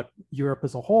Ukraine, but Europe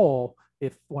as a whole,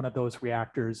 if one of those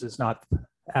reactors is not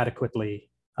adequately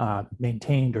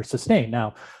maintained or sustained.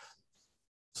 Now,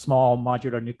 small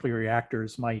modular nuclear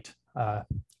reactors might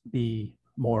be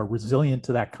more resilient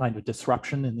to that kind of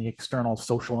disruption in the external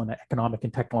social and economic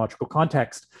and technological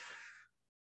context.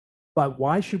 But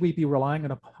why should we be relying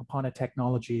upon a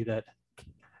technology that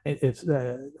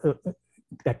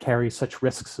that carries such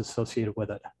risks associated with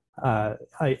it? I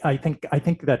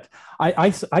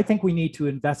think we need to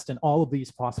invest in all of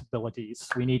these possibilities.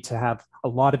 We need to have a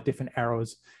lot of different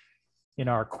arrows in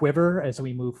our quiver as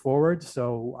we move forward.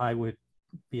 So I would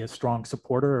be a strong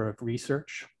supporter of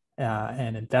research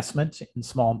and investment in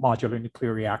small modular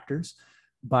nuclear reactors.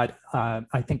 But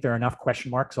I think there are enough question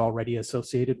marks already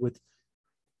associated with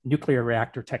nuclear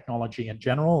reactor technology in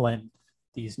general and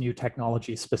these new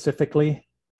technologies specifically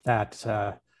that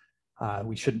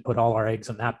we shouldn't put all our eggs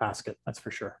in that basket, that's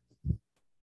for sure.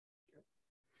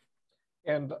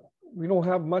 And we don't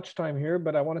have much time here,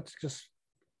 but I wanted to just,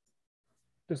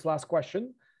 this last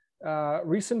question.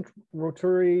 Recent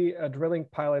rotary drilling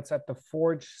pilots at the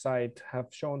Forge site have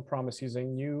shown promise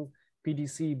using new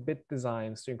PDC bit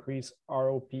designs to increase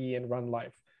ROP and run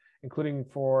life, including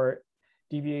for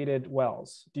deviated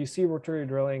wells. Do you see rotary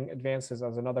drilling advances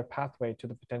as another pathway to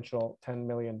the potential $10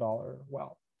 million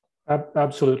well?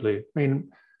 Absolutely. I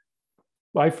mean,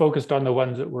 I focused on the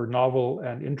ones that were novel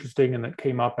and interesting and that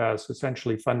came up as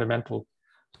essentially fundamentally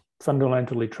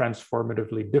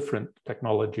transformatively different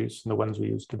technologies than the ones we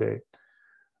use today.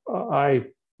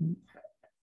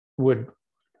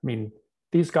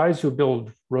 These guys who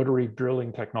build rotary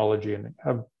drilling technology and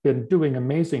have been doing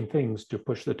amazing things to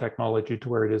push the technology to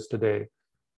where it is today.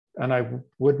 And I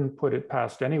wouldn't put it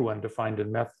past anyone to find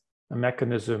a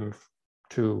mechanism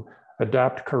to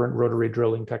adapt current rotary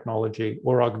drilling technology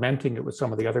or augmenting it with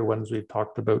some of the other ones we've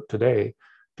talked about today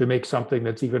to make something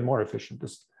that's even more efficient.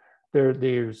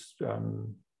 There's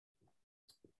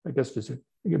I guess the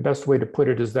best way to put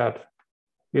it is that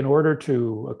in order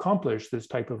to accomplish this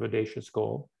type of audacious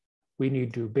goal, we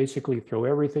need to basically throw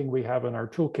everything we have in our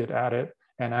toolkit at it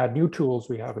and add new tools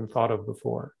we haven't thought of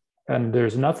before. And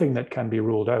there's nothing that can be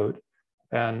ruled out,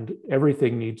 and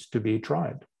everything needs to be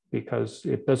tried, because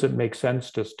it doesn't make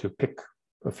sense just to pick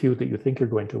a few that you think you're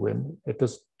going to win. It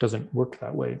doesn't work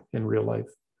that way in real life.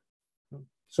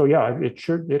 So yeah, it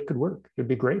could work. It'd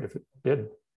be great if it did.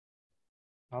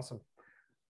 Awesome.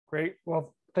 Great.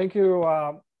 Well, thank you.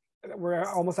 We're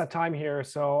almost at time here,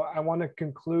 so I want to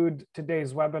conclude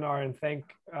today's webinar and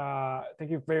thank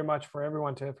you very much for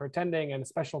everyone for attending, and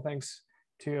special thanks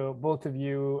to both of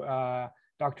you,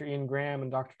 Dr. Ian Graham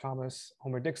and Dr. Thomas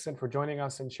Homer-Dixon, for joining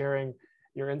us and sharing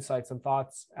your insights and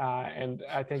thoughts. And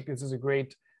I think this is a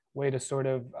great way to sort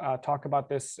of talk about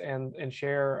this and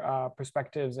share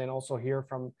perspectives, and also hear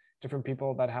from different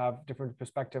people that have different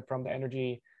perspective from the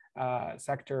energy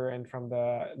sector and from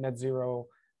the net zero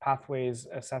pathways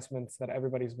assessments that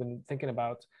everybody's been thinking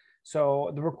about.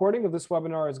 So the recording of this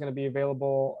webinar is going to be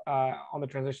available on the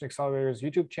Transition Accelerator's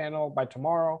YouTube channel by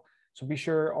tomorrow. So be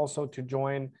sure also to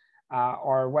join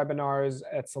our webinars.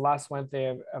 It's the last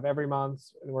Wednesday of every month.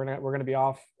 We're gonna be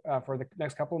off for the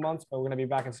next couple of months, but we're gonna be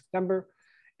back in September.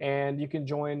 And you can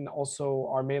join also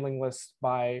our mailing list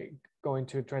by going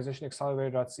to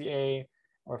transitionaccelerator.ca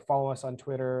or follow us on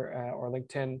Twitter or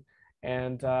LinkedIn.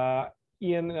 And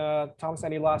Ian, Thomas,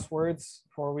 any last words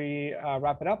before we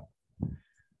wrap it up?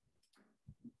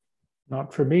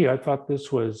 Not for me. I thought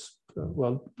this was,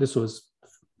 this was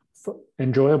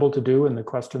enjoyable to do, and the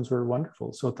questions were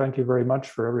wonderful. So thank you very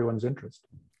much for everyone's interest.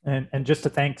 And just a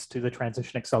thanks to the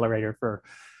Transition Accelerator for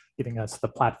giving us the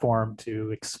platform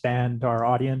to expand our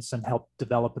audience and help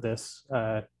develop this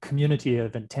community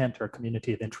of intent or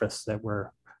community of interest that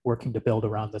we're working to build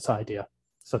around this idea.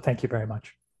 So thank you very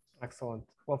much. Excellent.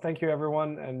 Well, thank you,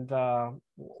 everyone. And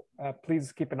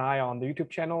please keep an eye on the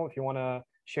YouTube channel if you want to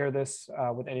share this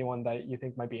with anyone that you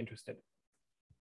think might be interested.